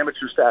maintained my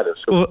amateur status.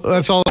 So well,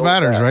 that's all that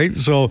matters, right?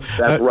 So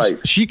that's right.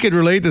 She could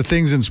relate to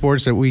things in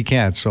sports that we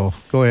can't. So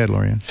go ahead,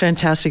 Lorianne.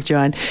 Fantastic,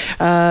 John.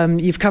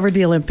 You've covered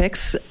the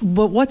Olympics,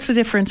 but what's the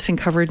difference in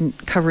covering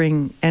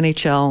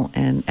NHL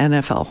and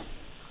NFL?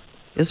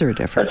 Is there a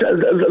difference?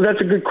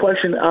 That's a good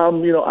question.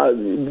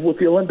 With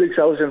the Olympics,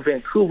 I was in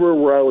Vancouver,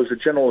 where I was a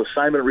general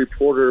assignment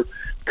reporter,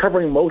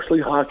 covering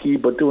mostly hockey,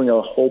 but doing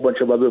a whole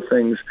bunch of other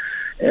things.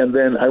 And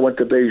then I went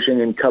to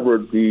Beijing and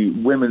covered the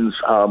women's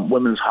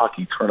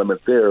hockey tournament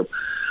there.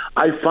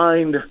 I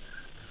find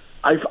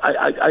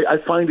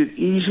it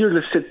easier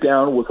to sit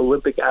down with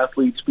Olympic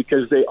athletes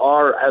because they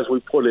are, as we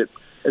put it,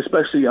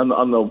 especially on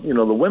the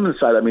women's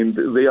side.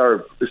 They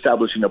are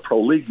establishing a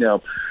pro league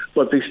now,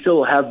 but they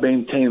still have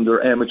maintained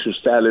their amateur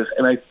status,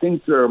 and I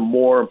think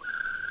you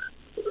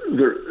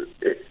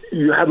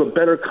have a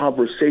better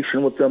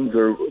conversation with them.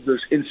 They're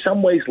in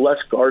some ways less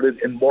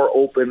guarded and more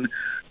open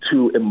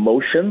to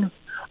emotion,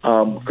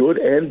 good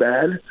and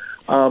bad.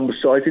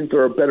 So I think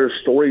there are better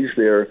stories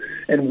there.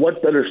 And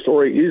what better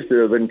story is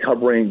there than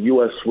covering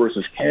U.S.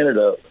 versus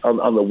Canada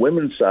on the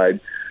women's side?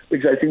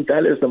 Because I think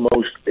that is the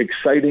most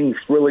exciting,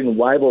 thrilling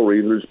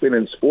rivalry there's been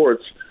in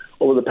sports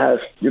over the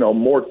past,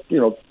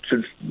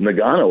 since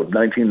Nagano,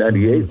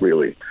 1998,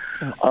 really.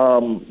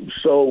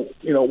 So,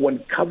 when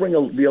covering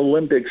the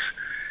Olympics,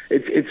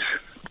 it's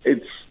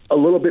a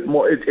little bit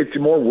more, it's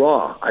more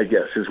raw, I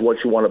guess, is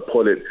what you want to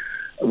put it,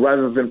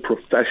 rather than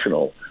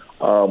professional.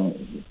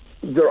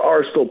 There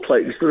are still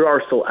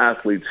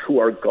athletes who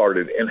are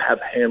guarded and have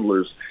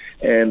handlers.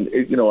 And,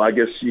 I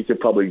guess you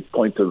could probably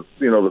point to,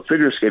 the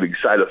figure skating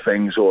side of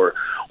things or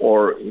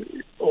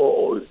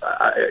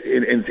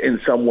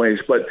in some ways.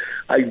 But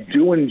I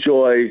do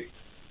enjoy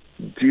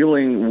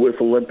dealing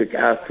with Olympic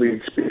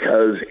athletes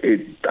because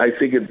I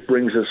think it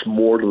brings us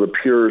more to the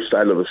pure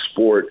side of the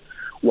sport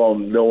while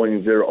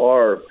knowing there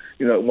are,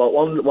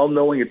 while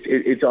knowing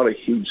it's on a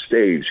huge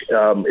stage.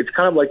 It's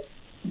kind of like,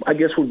 I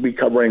guess we'd be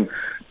covering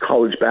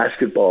college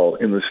basketball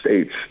in the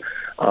States.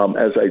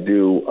 As I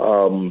do,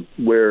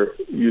 where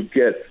you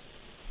get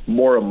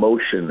more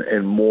emotion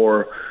and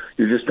more,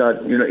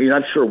 you're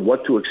not sure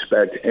what to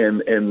expect,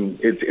 and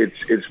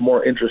it's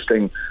more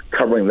interesting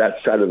covering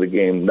that side of the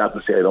game. Not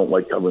to say I don't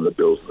like covering the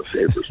Bills and the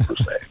Sabres per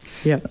se.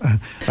 Yeah.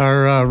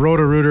 Our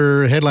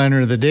Roto-Rooter headliner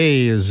of the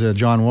day is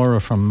John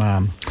Warra from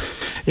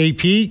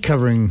AP,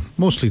 covering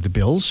mostly the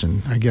Bills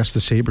and I guess the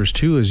Sabres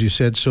too, as you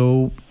said.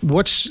 So,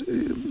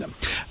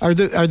 are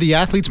the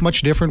athletes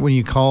much different when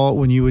you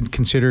would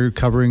consider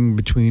covering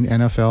between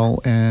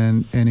NFL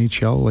and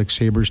NHL, like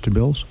Sabres to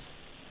Bills?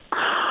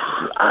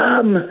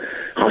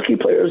 Hockey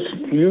players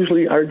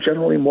usually are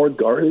generally more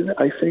guarded.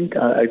 I think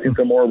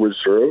they're more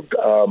reserved.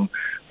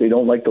 They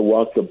don't like to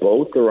rock the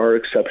boat. There are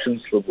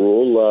exceptions to the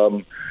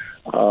rule.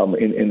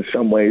 In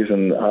some ways,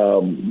 and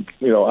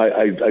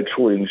I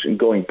truly,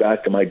 going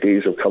back to my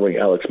days of covering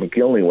Alex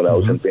McGillney when I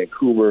was in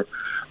Vancouver,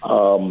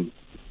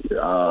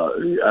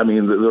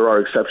 there are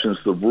exceptions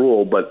to the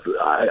rule, but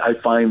I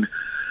find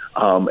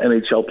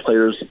NHL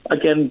players,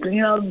 again,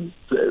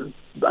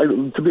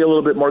 to be a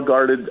little bit more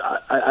guarded.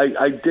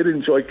 I did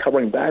enjoy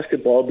covering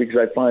basketball because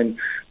I find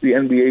the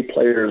NBA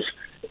players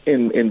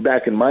in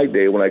back in my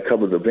day when I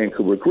covered the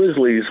Vancouver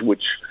Grizzlies,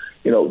 which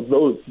they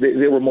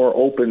were more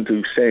open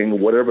to saying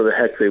whatever the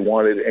heck they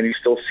wanted, and you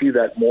still see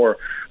that more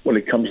when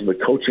it comes to the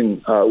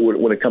coaching,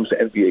 when it comes to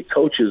NBA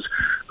coaches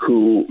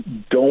who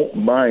don't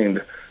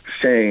mind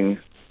saying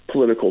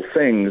political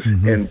things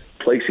and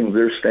placing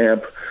their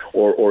stamp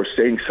or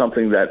saying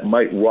something that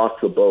might rock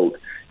the boat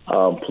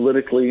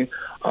politically.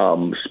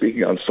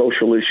 Speaking on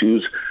social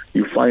issues,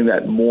 you find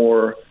that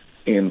more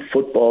in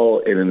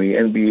football and in the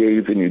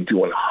NBA than you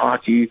do in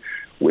hockey,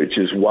 which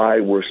is why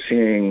we're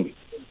seeing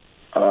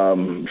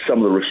some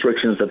of the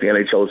restrictions that the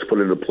NHL has put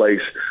into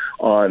place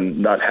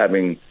on not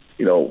having,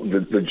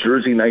 the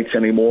jersey nights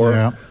anymore.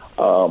 Yeah.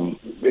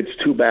 It's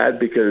too bad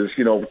because,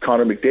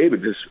 Connor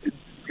McDavid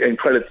and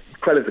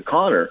credit to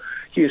Connor,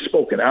 he has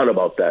spoken out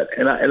about that.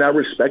 And I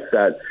respect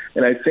that.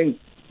 And I think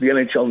the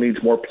NHL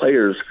needs more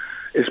players,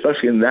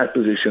 especially in that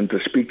position, to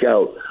speak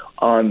out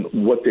on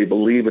what they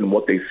believe and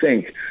what they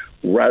think,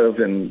 rather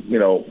than,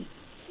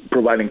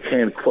 providing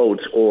canned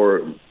quotes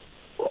or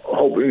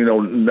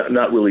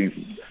not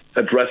really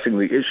addressing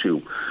the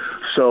issue.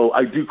 So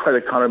I do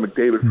credit Connor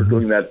McDavid for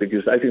doing that,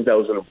 because I think that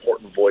was an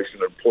important voice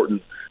and an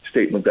important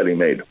statement that he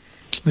made.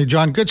 Hey,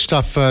 John, good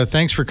stuff.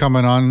 Thanks for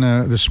coming on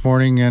this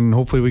morning, and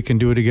hopefully we can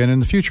do it again in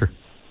the future.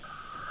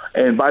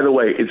 And by the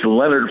way, it's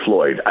Leonard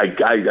Floyd.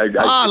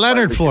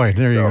 Leonard Floyd.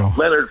 There you go.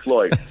 Leonard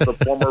Floyd, the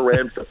former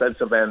Rams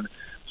defensive end.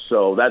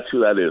 So that's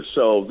who that is.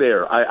 So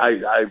there,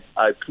 I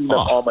cleaned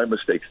up all my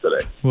mistakes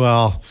today.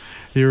 Well,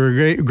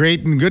 you're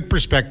great and good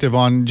perspective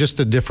on just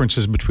the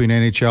differences between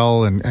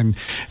NHL and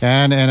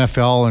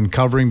NFL and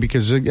covering,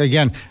 because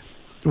again,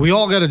 we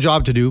all got a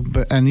job to do,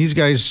 and these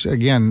guys,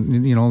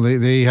 again,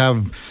 they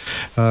have,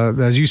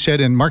 as you said,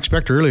 and Mark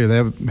Spector earlier, they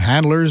have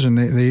handlers, and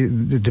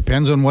it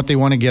depends on what they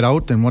want to get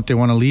out and what they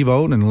want to leave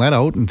out and let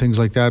out and things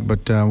like that.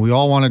 But we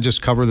all want to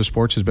just cover the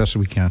sports as best as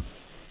we can.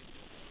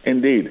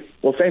 Indeed.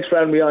 Well, thanks for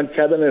having me on,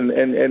 Kevin,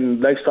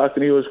 and nice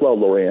talking to you as well,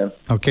 Lorianne.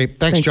 Okay,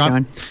 thanks,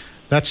 John.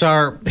 That's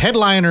our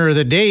headliner of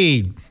the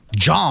day,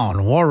 John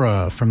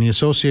Wara from the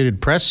Associated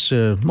Press.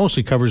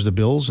 Mostly covers the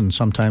Bills and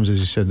sometimes, as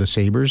you said, the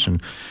Sabres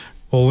and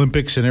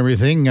Olympics and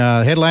everything.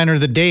 Headliner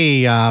of the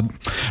day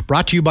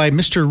brought to you by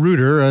Mr.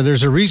 Rooter.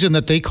 There's a reason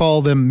that they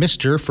call them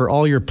Mr. For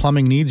all your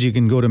plumbing needs, you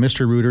can go to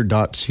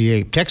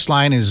mrrooter.ca. Text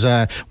line is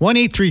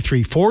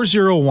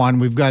 1-833-401.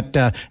 We've got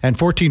and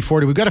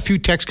 1440. We've got a few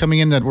texts coming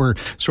in that were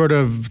sort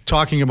of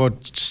talking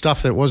about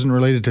stuff that wasn't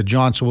related to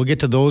John, so we'll get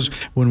to those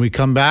when we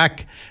come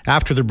back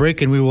after the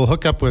break, and we will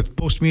hook up with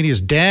Postmedia's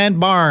Dan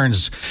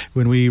Barnes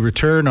when we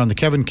return on the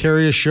Kevin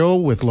Karius Show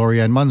with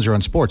Lorianne Munzer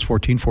on Sports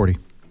 1440.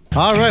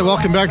 All right,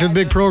 welcome back to the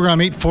big program,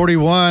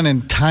 8:41,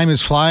 and time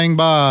is flying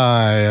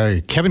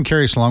by. Kevin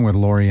Karius along with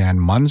Lorianne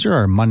Munzer,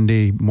 our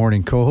Monday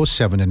morning co-host,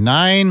 7 to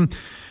 9.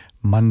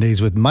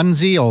 Mondays with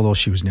Munzie, although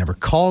she was never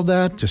called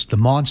that, just the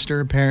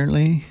monster,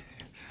 apparently.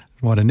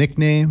 What a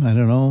nickname, I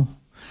don't know.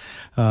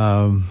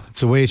 It's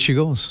the way she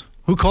goes.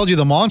 Who called you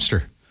the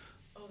monster?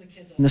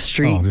 On the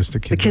street. Oh, just the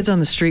kids. The kids on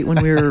the street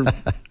when we were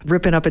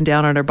ripping up and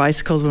down on our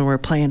bicycles, when we were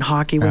playing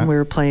hockey, when we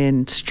were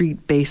playing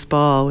street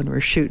baseball, when we were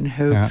shooting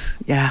hoops.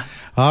 Yeah.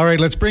 All right,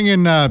 let's bring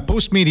in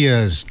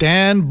Postmedia's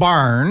Dan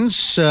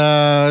Barnes.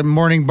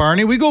 Morning,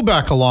 Barney. We go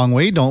back a long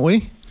way, don't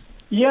we?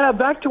 Yeah,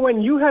 back to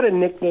when you had a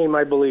nickname,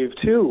 I believe,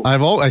 too.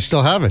 I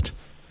still have it.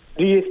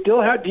 Do you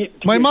still have?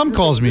 My mom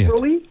calls me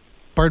it.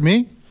 Pardon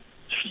me?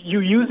 You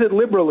use it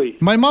liberally.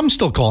 My mom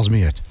still calls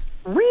me it.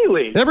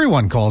 Really?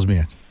 Everyone calls me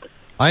it.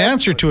 I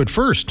answer to it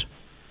first.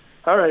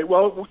 All right.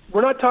 Well,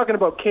 we're not talking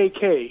about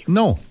KK.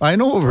 No, I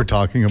know what we're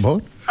talking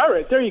about. All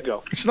right. There you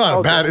go. It's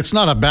not It's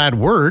not a bad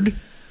word.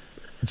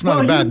 It's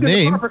not a bad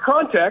name. For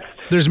context.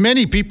 There's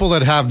many people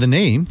that have the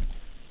name.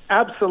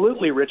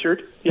 Absolutely,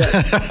 Richard.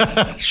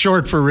 Yes.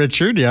 Short for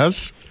Richard.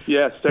 Yes.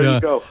 Yes. There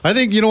you go. I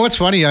think what's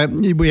funny.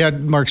 We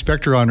had Mark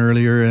Spector on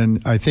earlier, and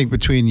I think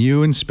between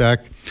you and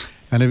Spec,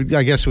 and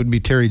I guess it would be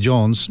Terry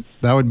Jones.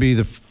 That would be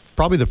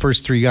probably the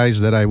first three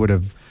guys that I would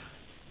have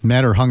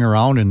met or hung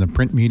around in the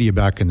print media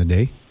back in the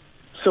day.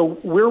 So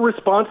we're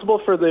responsible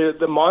for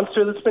the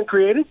monster that's been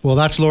created? Well,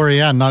 that's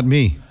Lorianne, not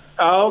me.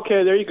 Oh,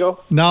 okay, there you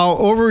go. Now,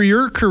 over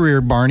your career,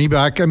 Barney,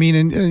 back, I mean,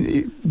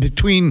 in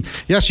between,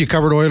 yes, you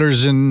covered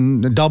Oilers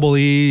and Double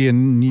E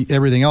and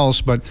everything else,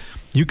 but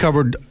you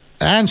covered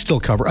and still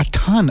cover a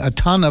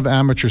ton of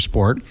amateur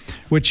sport,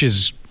 which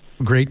is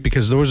great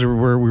because those are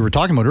where we were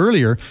talking about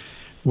earlier,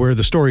 where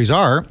the stories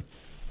are.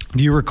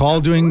 Do you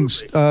recall doing,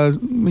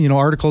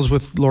 articles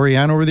with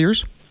Lorianne over the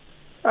years?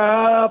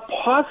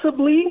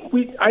 Possibly.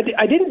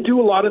 I didn't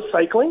do a lot of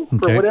cycling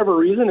for whatever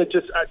reason.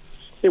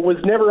 It was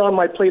never on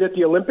my plate at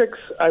the Olympics.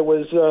 I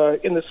was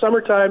in the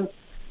summertime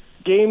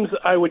games.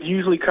 I would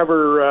usually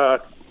cover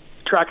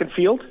track and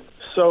field,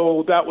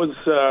 so that was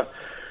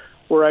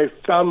where I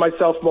found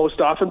myself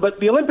most often. But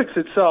the Olympics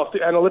itself,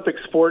 an Olympic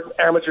sport,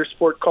 amateur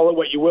sport, call it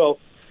what you will.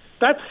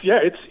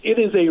 It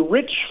is a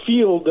rich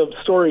field of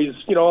stories.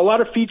 A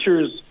lot of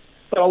features,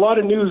 a lot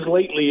of news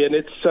lately, and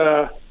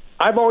it's.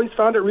 I've always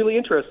found it really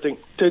interesting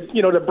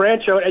to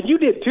branch out, and you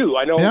did too.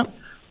 I know, yeah.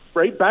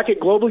 Right back at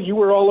Global, you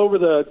were all over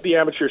the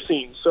amateur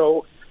scene.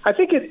 So I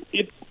think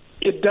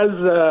it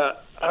does.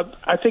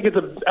 I think it's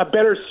a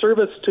better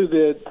service to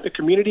the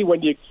community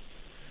when you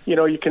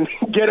can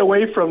get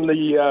away from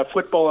the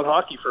football and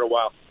hockey for a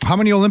while. How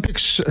many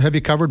Olympics have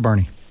you covered,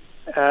 Barney?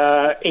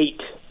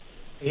 8.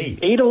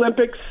 8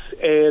 Olympics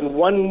and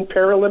 1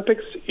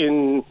 Paralympics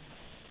in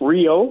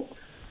Rio,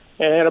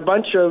 and a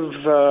bunch of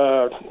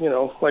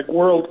like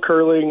world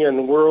curling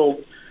and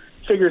world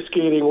figure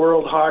skating,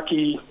 world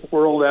hockey,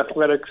 world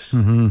athletics.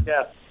 Mm-hmm.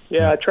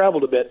 Yeah, I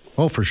traveled a bit.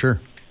 Oh, for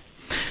sure.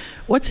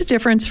 What's the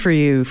difference for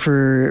you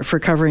for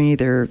covering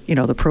either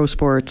the pro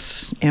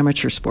sports,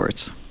 amateur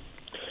sports?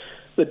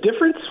 The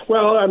difference?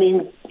 Well, I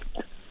mean,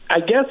 I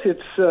guess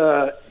it's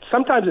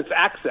sometimes it's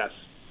access.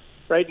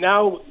 Right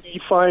now,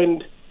 you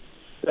find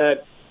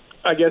that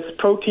I guess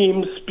pro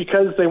teams,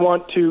 because they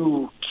want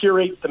to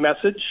curate the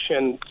message,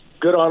 and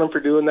good on them for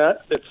doing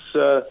that.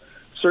 It's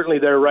certainly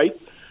their right.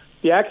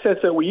 The access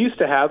that we used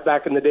to have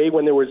back in the day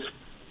when there was,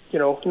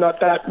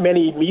 not that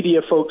many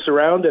media folks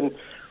around and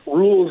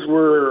rules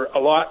were a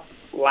lot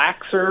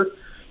laxer.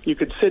 You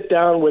could sit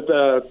down with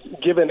a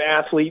given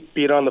athlete,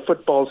 be it on the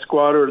football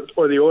squad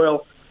or the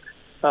oil,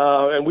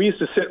 and we used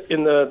to sit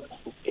in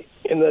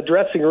the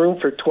dressing room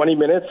for 20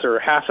 minutes or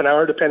half an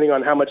hour, depending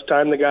on how much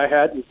time the guy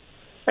had,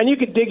 and you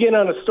could dig in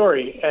on a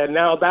story. And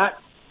now that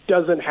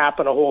doesn't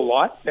happen a whole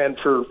lot, and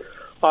for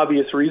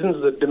obvious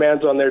reasons, the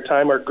demands on their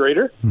time are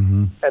greater.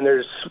 Mm-hmm. And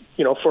there's,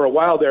 for a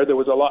while there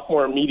was a lot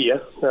more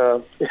media.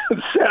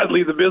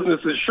 Sadly, the business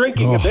is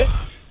shrinking a bit.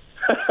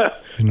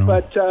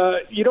 But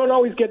you don't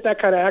always get that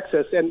kind of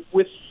access. And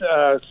with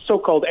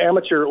so-called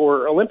amateur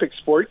or Olympic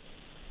sport,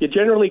 you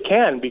generally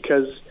can,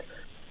 because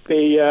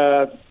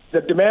the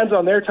demands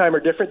on their time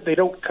are different. They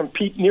don't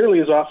compete nearly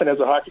as often as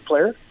a hockey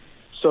player,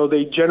 so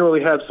they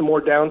generally have some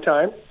more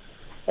downtime.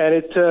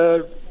 And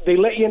they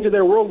let you into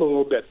their world a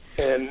little bit,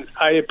 and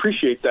I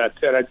appreciate that.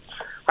 And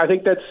I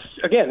think that's,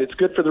 again, it's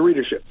good for the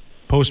readership.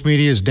 Post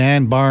Media's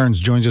Dan Barnes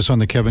joins us on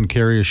the Kevin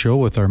Karius Show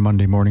with our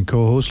Monday morning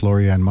co-host,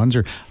 Lori-Ann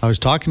Munzer. I was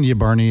talking to you,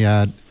 Barney,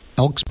 at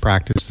Elks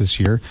practice this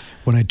year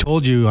when I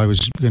told you I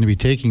was going to be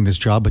taking this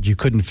job, but you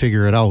couldn't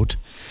figure it out.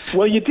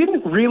 Well, you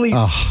didn't really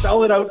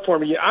spell it out for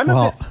me. I'm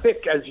a bit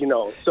thick, as you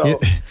know. So,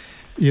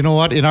 you know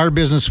what? In our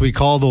business, we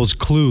call those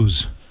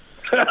clues.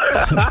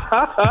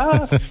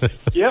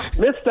 Yep,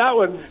 missed that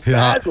one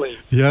badly.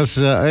 Yes.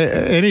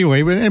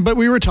 Anyway, but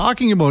we were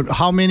talking about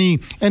how many,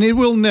 and it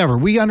will never,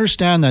 we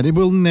understand that, it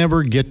will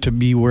never get to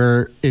be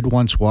where it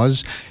once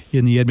was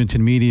in the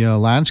Edmonton media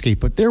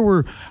landscape. But there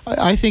were,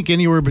 I think,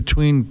 anywhere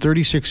between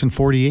 36 and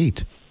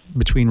 48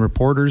 between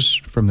reporters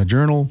from the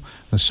Journal,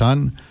 the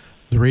Sun,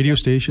 the radio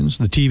stations,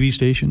 the TV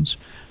stations.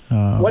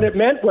 What it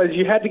meant was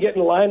you had to get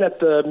in line at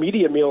the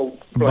media meal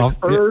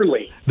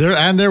early.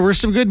 There were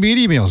some good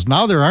media meals.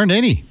 Now there aren't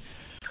any.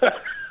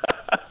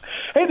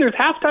 Hey, there's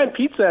halftime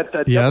pizza at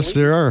that. Yes,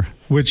 there are.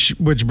 Which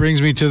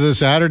brings me to the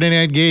Saturday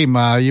night game.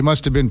 You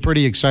must have been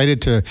pretty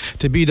excited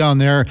to be down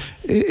there.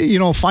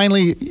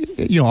 Finally,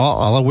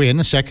 I'll win,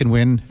 the second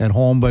win at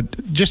home,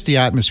 but just the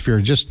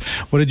atmosphere. Just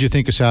what did you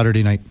think of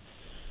Saturday night?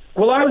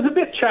 Well, I was a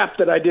bit chapped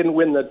that I didn't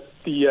win the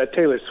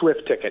Taylor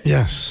Swift ticket.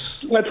 Yes.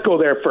 Let's go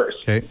there first.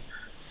 Okay.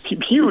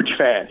 Huge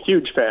fan.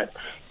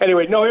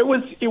 Anyway, no, it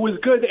was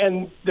good,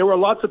 and there were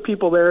lots of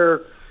people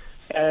there,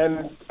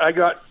 and I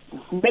got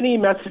many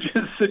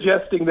messages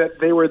suggesting that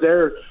they were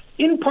there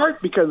in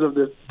part because of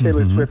the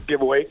Taylor Swift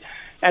giveaway.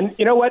 And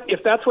you know what?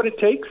 If that's what it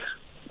takes,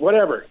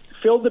 whatever.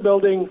 Filled the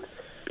building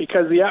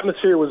because the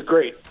atmosphere was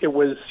great. It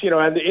was,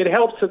 and it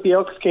helps that the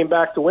Elks came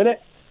back to win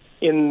it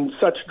in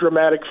such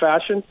dramatic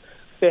fashion.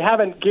 They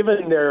haven't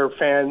given their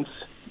fans,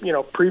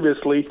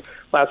 previously,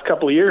 last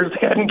couple of years,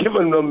 they hadn't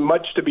given them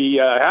much to be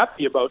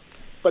happy about.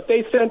 But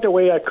they sent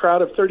away a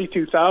crowd of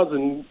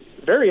 32,000,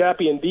 very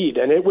happy indeed.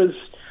 And it was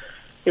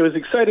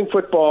exciting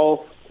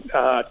football.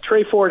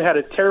 Trey Ford had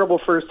a terrible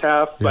first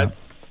half, but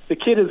the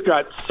kid has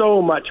got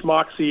so much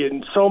moxie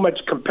and so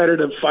much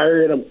competitive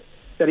fire in him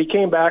that he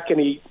came back and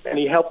he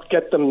helped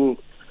get them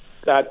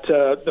that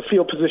the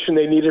field position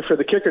they needed for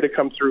the kicker to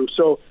come through.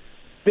 So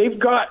they've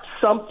got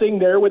something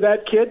there with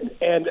that kid.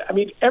 And, I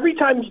mean, every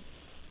time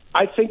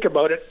I think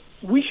about it,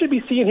 we should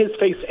be seeing his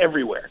face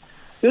everywhere.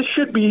 This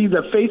should be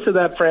the face of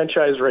that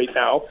franchise right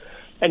now,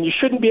 and you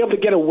shouldn't be able to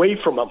get away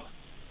from him.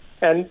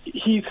 And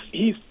he's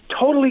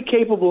totally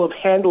capable of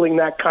handling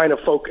that kind of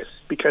focus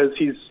because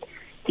he's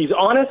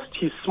honest,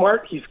 he's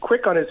smart, he's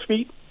quick on his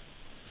feet,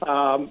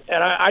 and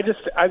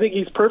I think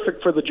he's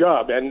perfect for the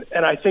job. And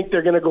I think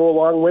they're going to go a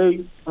long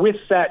way with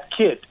that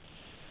kid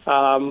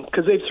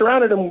because they've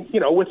surrounded him,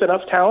 with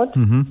enough talent.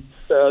 Mm-hmm.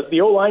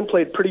 The O-line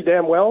played pretty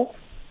damn well.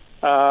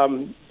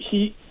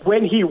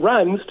 When he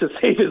runs to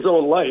save his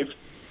own life,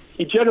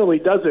 he generally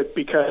does it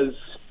because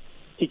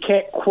he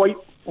can't quite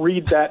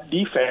read that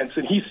defense,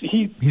 and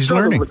he's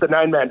learning with the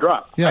 9-man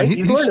drop. Yeah, right?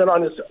 he's learning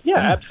on his. Yeah,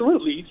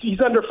 absolutely. He's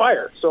under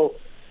fire. So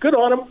good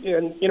on him.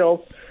 And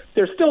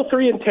they're still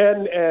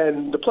 3-10,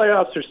 and the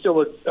playoffs are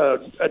still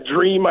a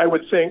dream, I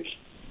would think.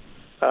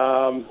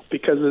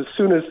 because as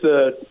soon as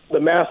the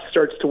math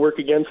starts to work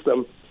against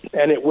them,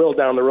 and it will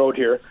down the road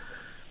here,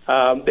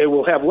 they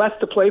will have less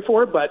to play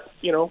for. But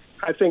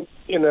I think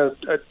in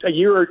a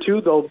year or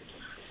two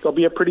they'll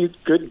be a pretty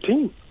good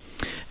team.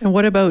 And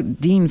what about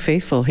Dean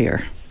Faithful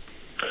here?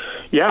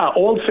 Yeah,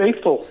 Old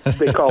Faithful,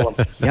 they call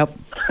him. Yep.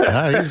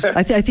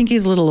 I think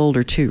he's a little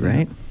older too,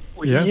 right?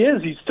 Yes. He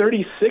is. He's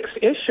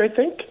 36-ish, I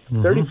think.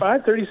 Mm-hmm.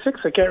 35,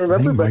 36, I can't remember. I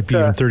think he might be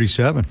even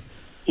 37.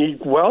 He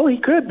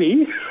could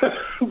be.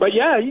 But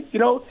yeah,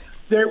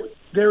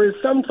 there is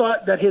some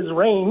thought that his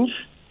range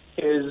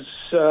is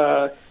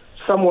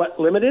somewhat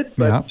limited,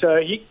 but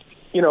he,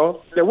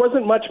 there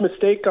wasn't much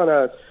mistake on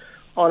a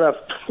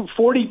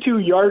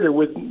 42-yarder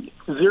with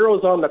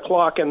zeros on the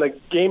clock and the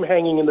game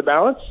hanging in the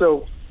balance.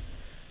 So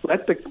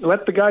let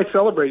the guy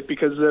celebrate,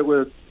 because it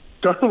was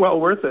darn well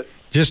worth it.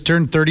 Just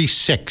turned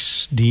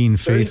 36, Dean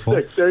Faithful.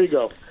 36, there you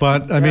go.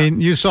 But I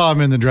mean, you saw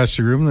him in the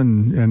dressing room,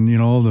 and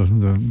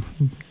the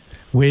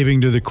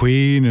waving to the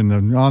Queen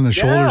and on the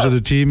shoulders of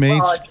the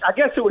teammates. I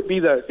guess it would be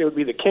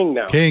the King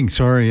now. King,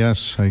 sorry,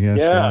 yes, I guess.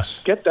 Yeah,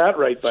 yes. Get that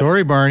right. Buddy.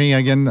 Sorry, Barney.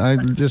 Again,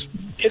 that's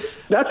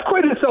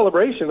quite a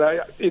celebration.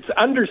 It's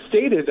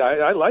understated.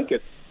 I like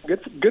it.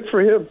 Good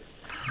for him.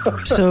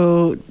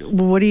 So,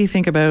 what do you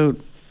think about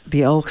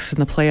the Elks in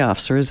the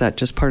playoffs, or is that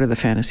just part of the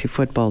fantasy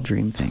football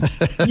dream thing?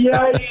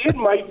 Yeah, it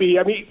might be.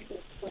 I mean,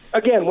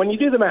 again, when you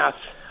do the math,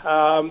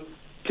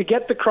 to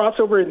get the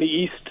crossover in the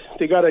East,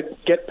 they got to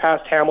get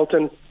past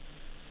Hamilton.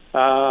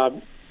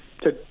 To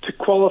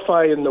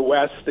qualify in the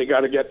West, they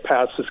got to get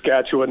past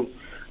Saskatchewan.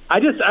 I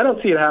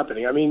don't see it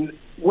happening. I mean,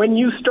 when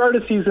you start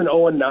a season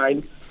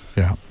 0-9,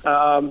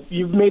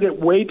 you've made it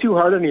way too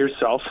hard on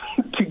yourself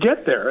to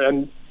get there.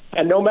 And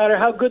no matter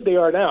how good they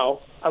are now,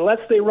 unless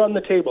they run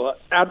the table,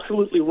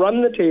 absolutely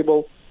run the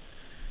table,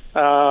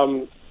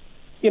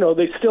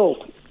 they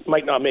still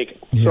might not make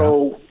it. Yeah.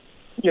 So,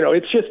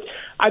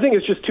 I think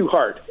it's just too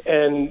hard.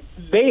 And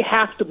they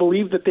have to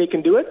believe that they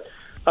can do it.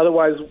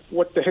 Otherwise,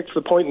 what the heck's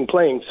the point in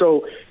playing?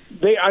 So,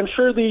 I'm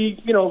sure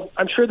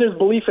there's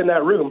belief in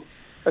that room,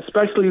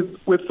 especially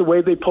with the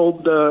way they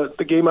pulled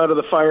the game out of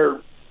the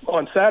fire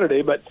on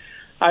Saturday. But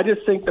I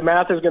just think the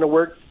math is going to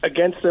work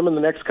against them in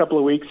the next couple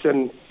of weeks,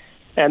 and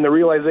the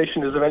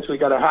realization is eventually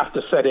going to have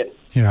to set in.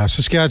 Yeah,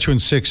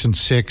 Saskatchewan's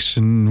 6-6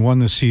 and won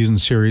the season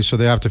series, so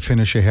they have to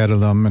finish ahead of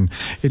them. And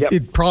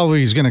it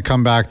probably is going to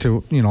come back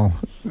to,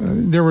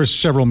 there were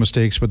several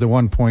mistakes, but the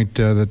one point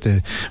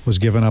that was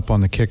given up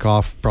on the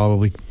kickoff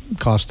probably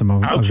cost them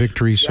a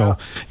victory. So,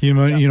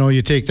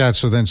 you take that.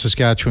 So then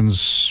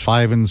Saskatchewan's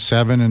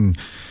 5-7 and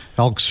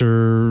Elks are,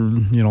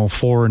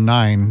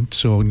 4-9.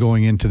 So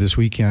going into this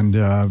weekend,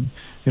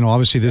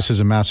 obviously this is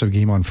a massive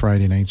game on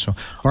Friday night. So,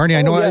 Barney,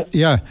 I know,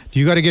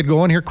 you got to get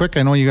going here quick.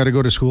 I know you got to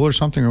go to school or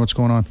something, or what's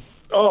going on?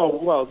 Oh,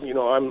 well,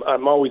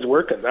 I'm always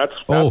working. That's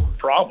the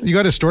problem. You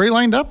got a story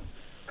lined up?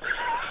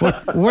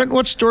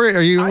 What story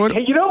are you?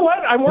 Hey, you know what?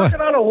 I'm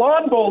working on a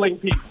lawn bowling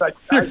piece.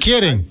 You're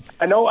kidding.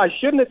 I know. I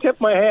shouldn't have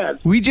tipped my hand.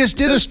 We just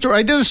did a story.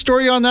 I did a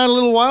story on that a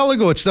little while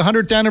ago. It's the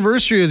 100th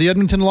anniversary of the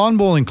Edmonton Lawn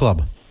Bowling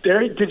Club.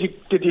 Did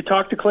you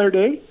talk to Claire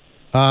Day?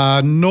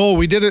 No,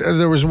 we did it.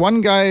 There was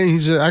one guy.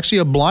 He's actually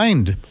a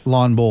blind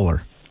lawn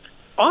bowler.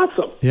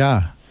 Awesome.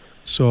 Yeah.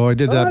 So I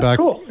did that back.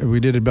 Cool. We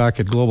did it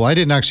back at Global. I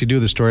didn't actually do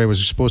the story. I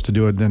was supposed to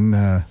do it. Then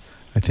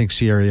I think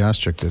Sierra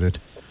Yastrich did it.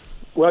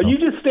 Well, you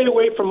just stay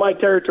away from my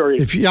territory.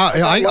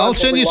 I'll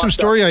send you some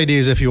story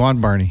ideas if you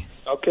want, Barney.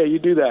 Okay, you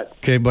do that.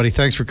 Okay, buddy.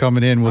 Thanks for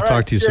coming in. We'll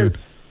talk to you soon.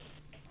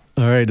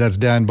 All right, that's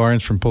Dan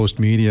Barnes from Post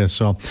Media.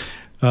 So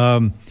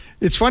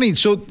it's funny.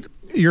 So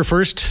your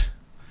first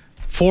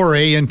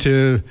foray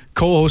into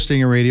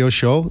co-hosting a radio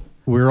show,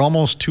 we're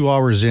almost 2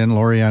 hours in,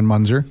 Lori-Ann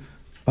Munzer.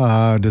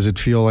 Does it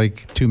feel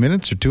like 2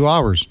 minutes or 2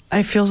 hours?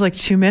 It feels like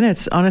 2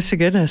 minutes, honest to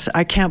goodness.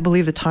 I can't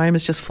believe the time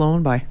has just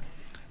flown by.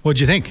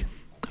 What'd you think?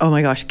 Oh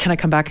my gosh, can I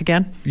come back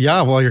again?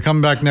 Yeah, well, you're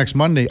coming back next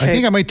Monday. Okay. I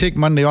think I might take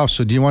Monday off,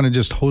 so do you want to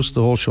just host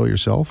the whole show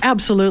yourself?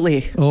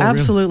 Absolutely. Oh,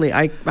 absolutely.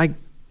 Really? I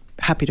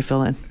happy to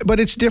fill in. But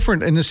it's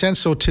different in the sense,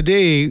 so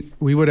today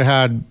we would have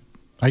had,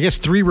 I guess,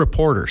 3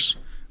 reporters.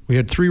 We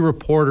had 3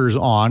 reporters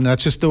on.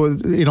 That's just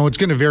it's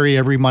going to vary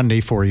every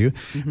Monday for you.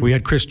 Mm-hmm. We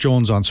had Chris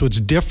Jones on. So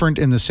it's different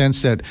in the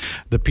sense that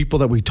the people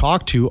that we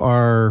talk to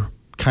are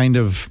kind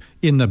of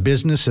in the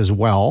business as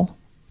well.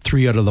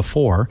 3 out of the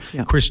 4.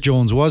 Yeah. Chris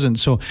Jones wasn't.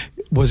 So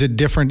was it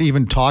different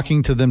even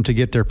talking to them to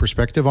get their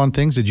perspective on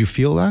things? Did you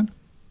feel that?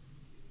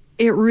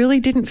 It really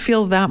didn't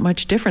feel that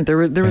much different.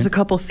 There was a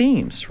couple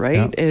themes,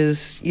 right? Yeah.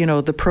 Is,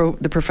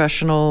 the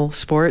professional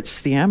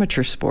sports, the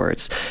amateur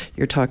sports.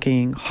 You're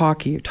talking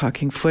hockey, you're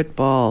talking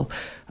football.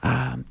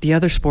 The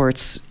other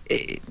sports,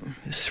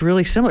 it's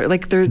really similar.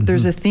 Like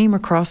there's a theme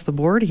across the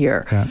board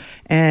here. Yeah.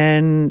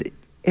 And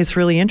it's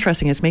really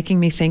interesting. It's making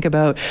me think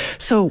about,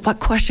 so what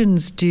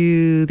questions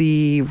do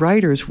the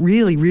writers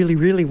really, really,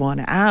 really want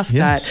to ask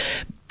that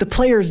the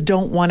players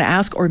don't want to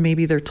ask, or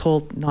maybe they're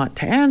told not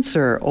to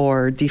answer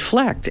or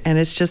deflect? And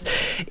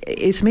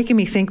it's making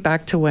me think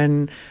back to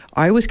when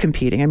I was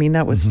competing. I mean,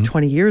 that was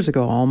 20 years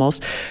ago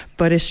almost,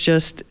 but it's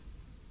just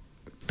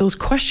those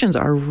questions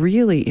are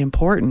really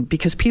important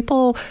because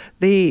people,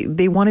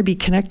 they want to be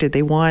connected.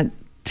 They want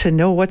to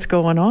know what's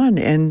going on.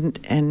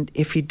 And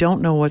if you don't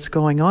know what's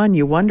going on,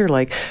 you wonder,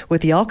 like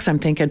with the Elks, I'm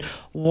thinking,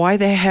 why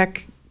the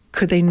heck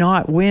could they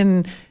not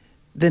win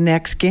the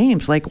next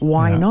games? Like,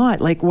 why not?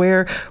 Like,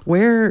 where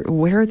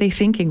are they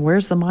thinking?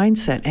 Where's the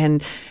mindset?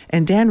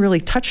 And Dan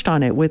really touched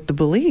on it with the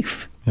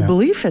belief. Yeah.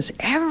 Belief is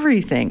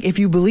everything. If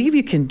you believe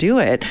you can do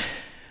it,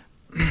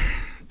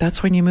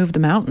 that's when you move the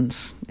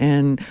mountains.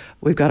 And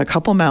we've got a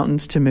couple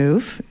mountains to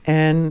move,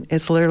 and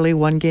it's literally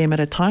one game at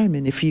a time.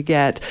 And if you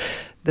get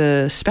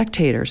the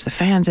spectators, the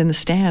fans in the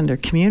stand, or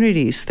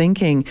communities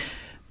thinking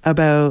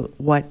about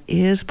what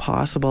is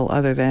possible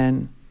other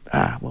than,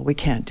 well, we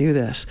can't do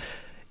this,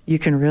 you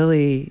can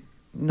really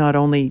not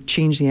only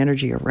change the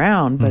energy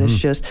around, but it's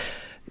just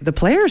the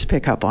players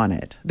pick up on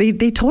it.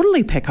 They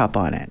totally pick up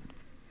on it.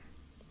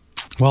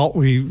 Well,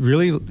 we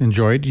really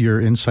enjoyed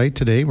your insight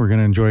today. We're going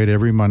to enjoy it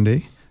every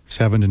Monday,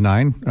 7 to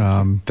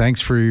 9.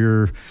 Thanks for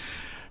your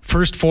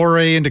first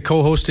foray into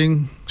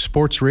co-hosting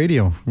sports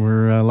radio.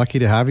 We're lucky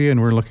to have you, and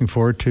we're looking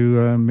forward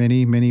to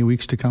many, many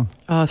weeks to come.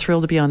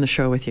 Thrilled to be on the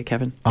show with you,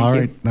 Kevin. Thank All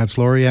you. right. That's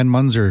Lori-Ann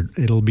Munzer.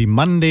 It'll be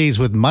Mondays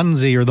with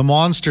Munzie, or the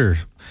Monster,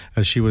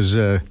 as she was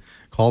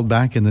called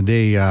back in the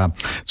day.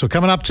 So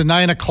coming up to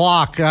 9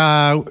 o'clock,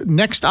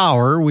 next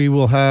hour, we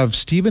will have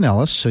Stephen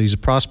Ellis. So he's a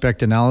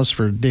prospect analyst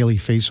for Daily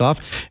Faceoff.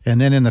 And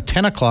then in the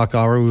 10 o'clock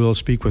hour, we will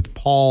speak with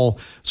Paul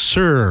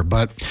Sir.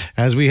 But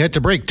as we head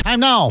to break,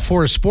 time now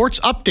for a sports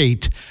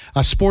update,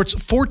 a Sports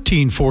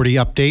 1440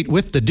 update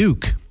with the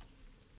Duke.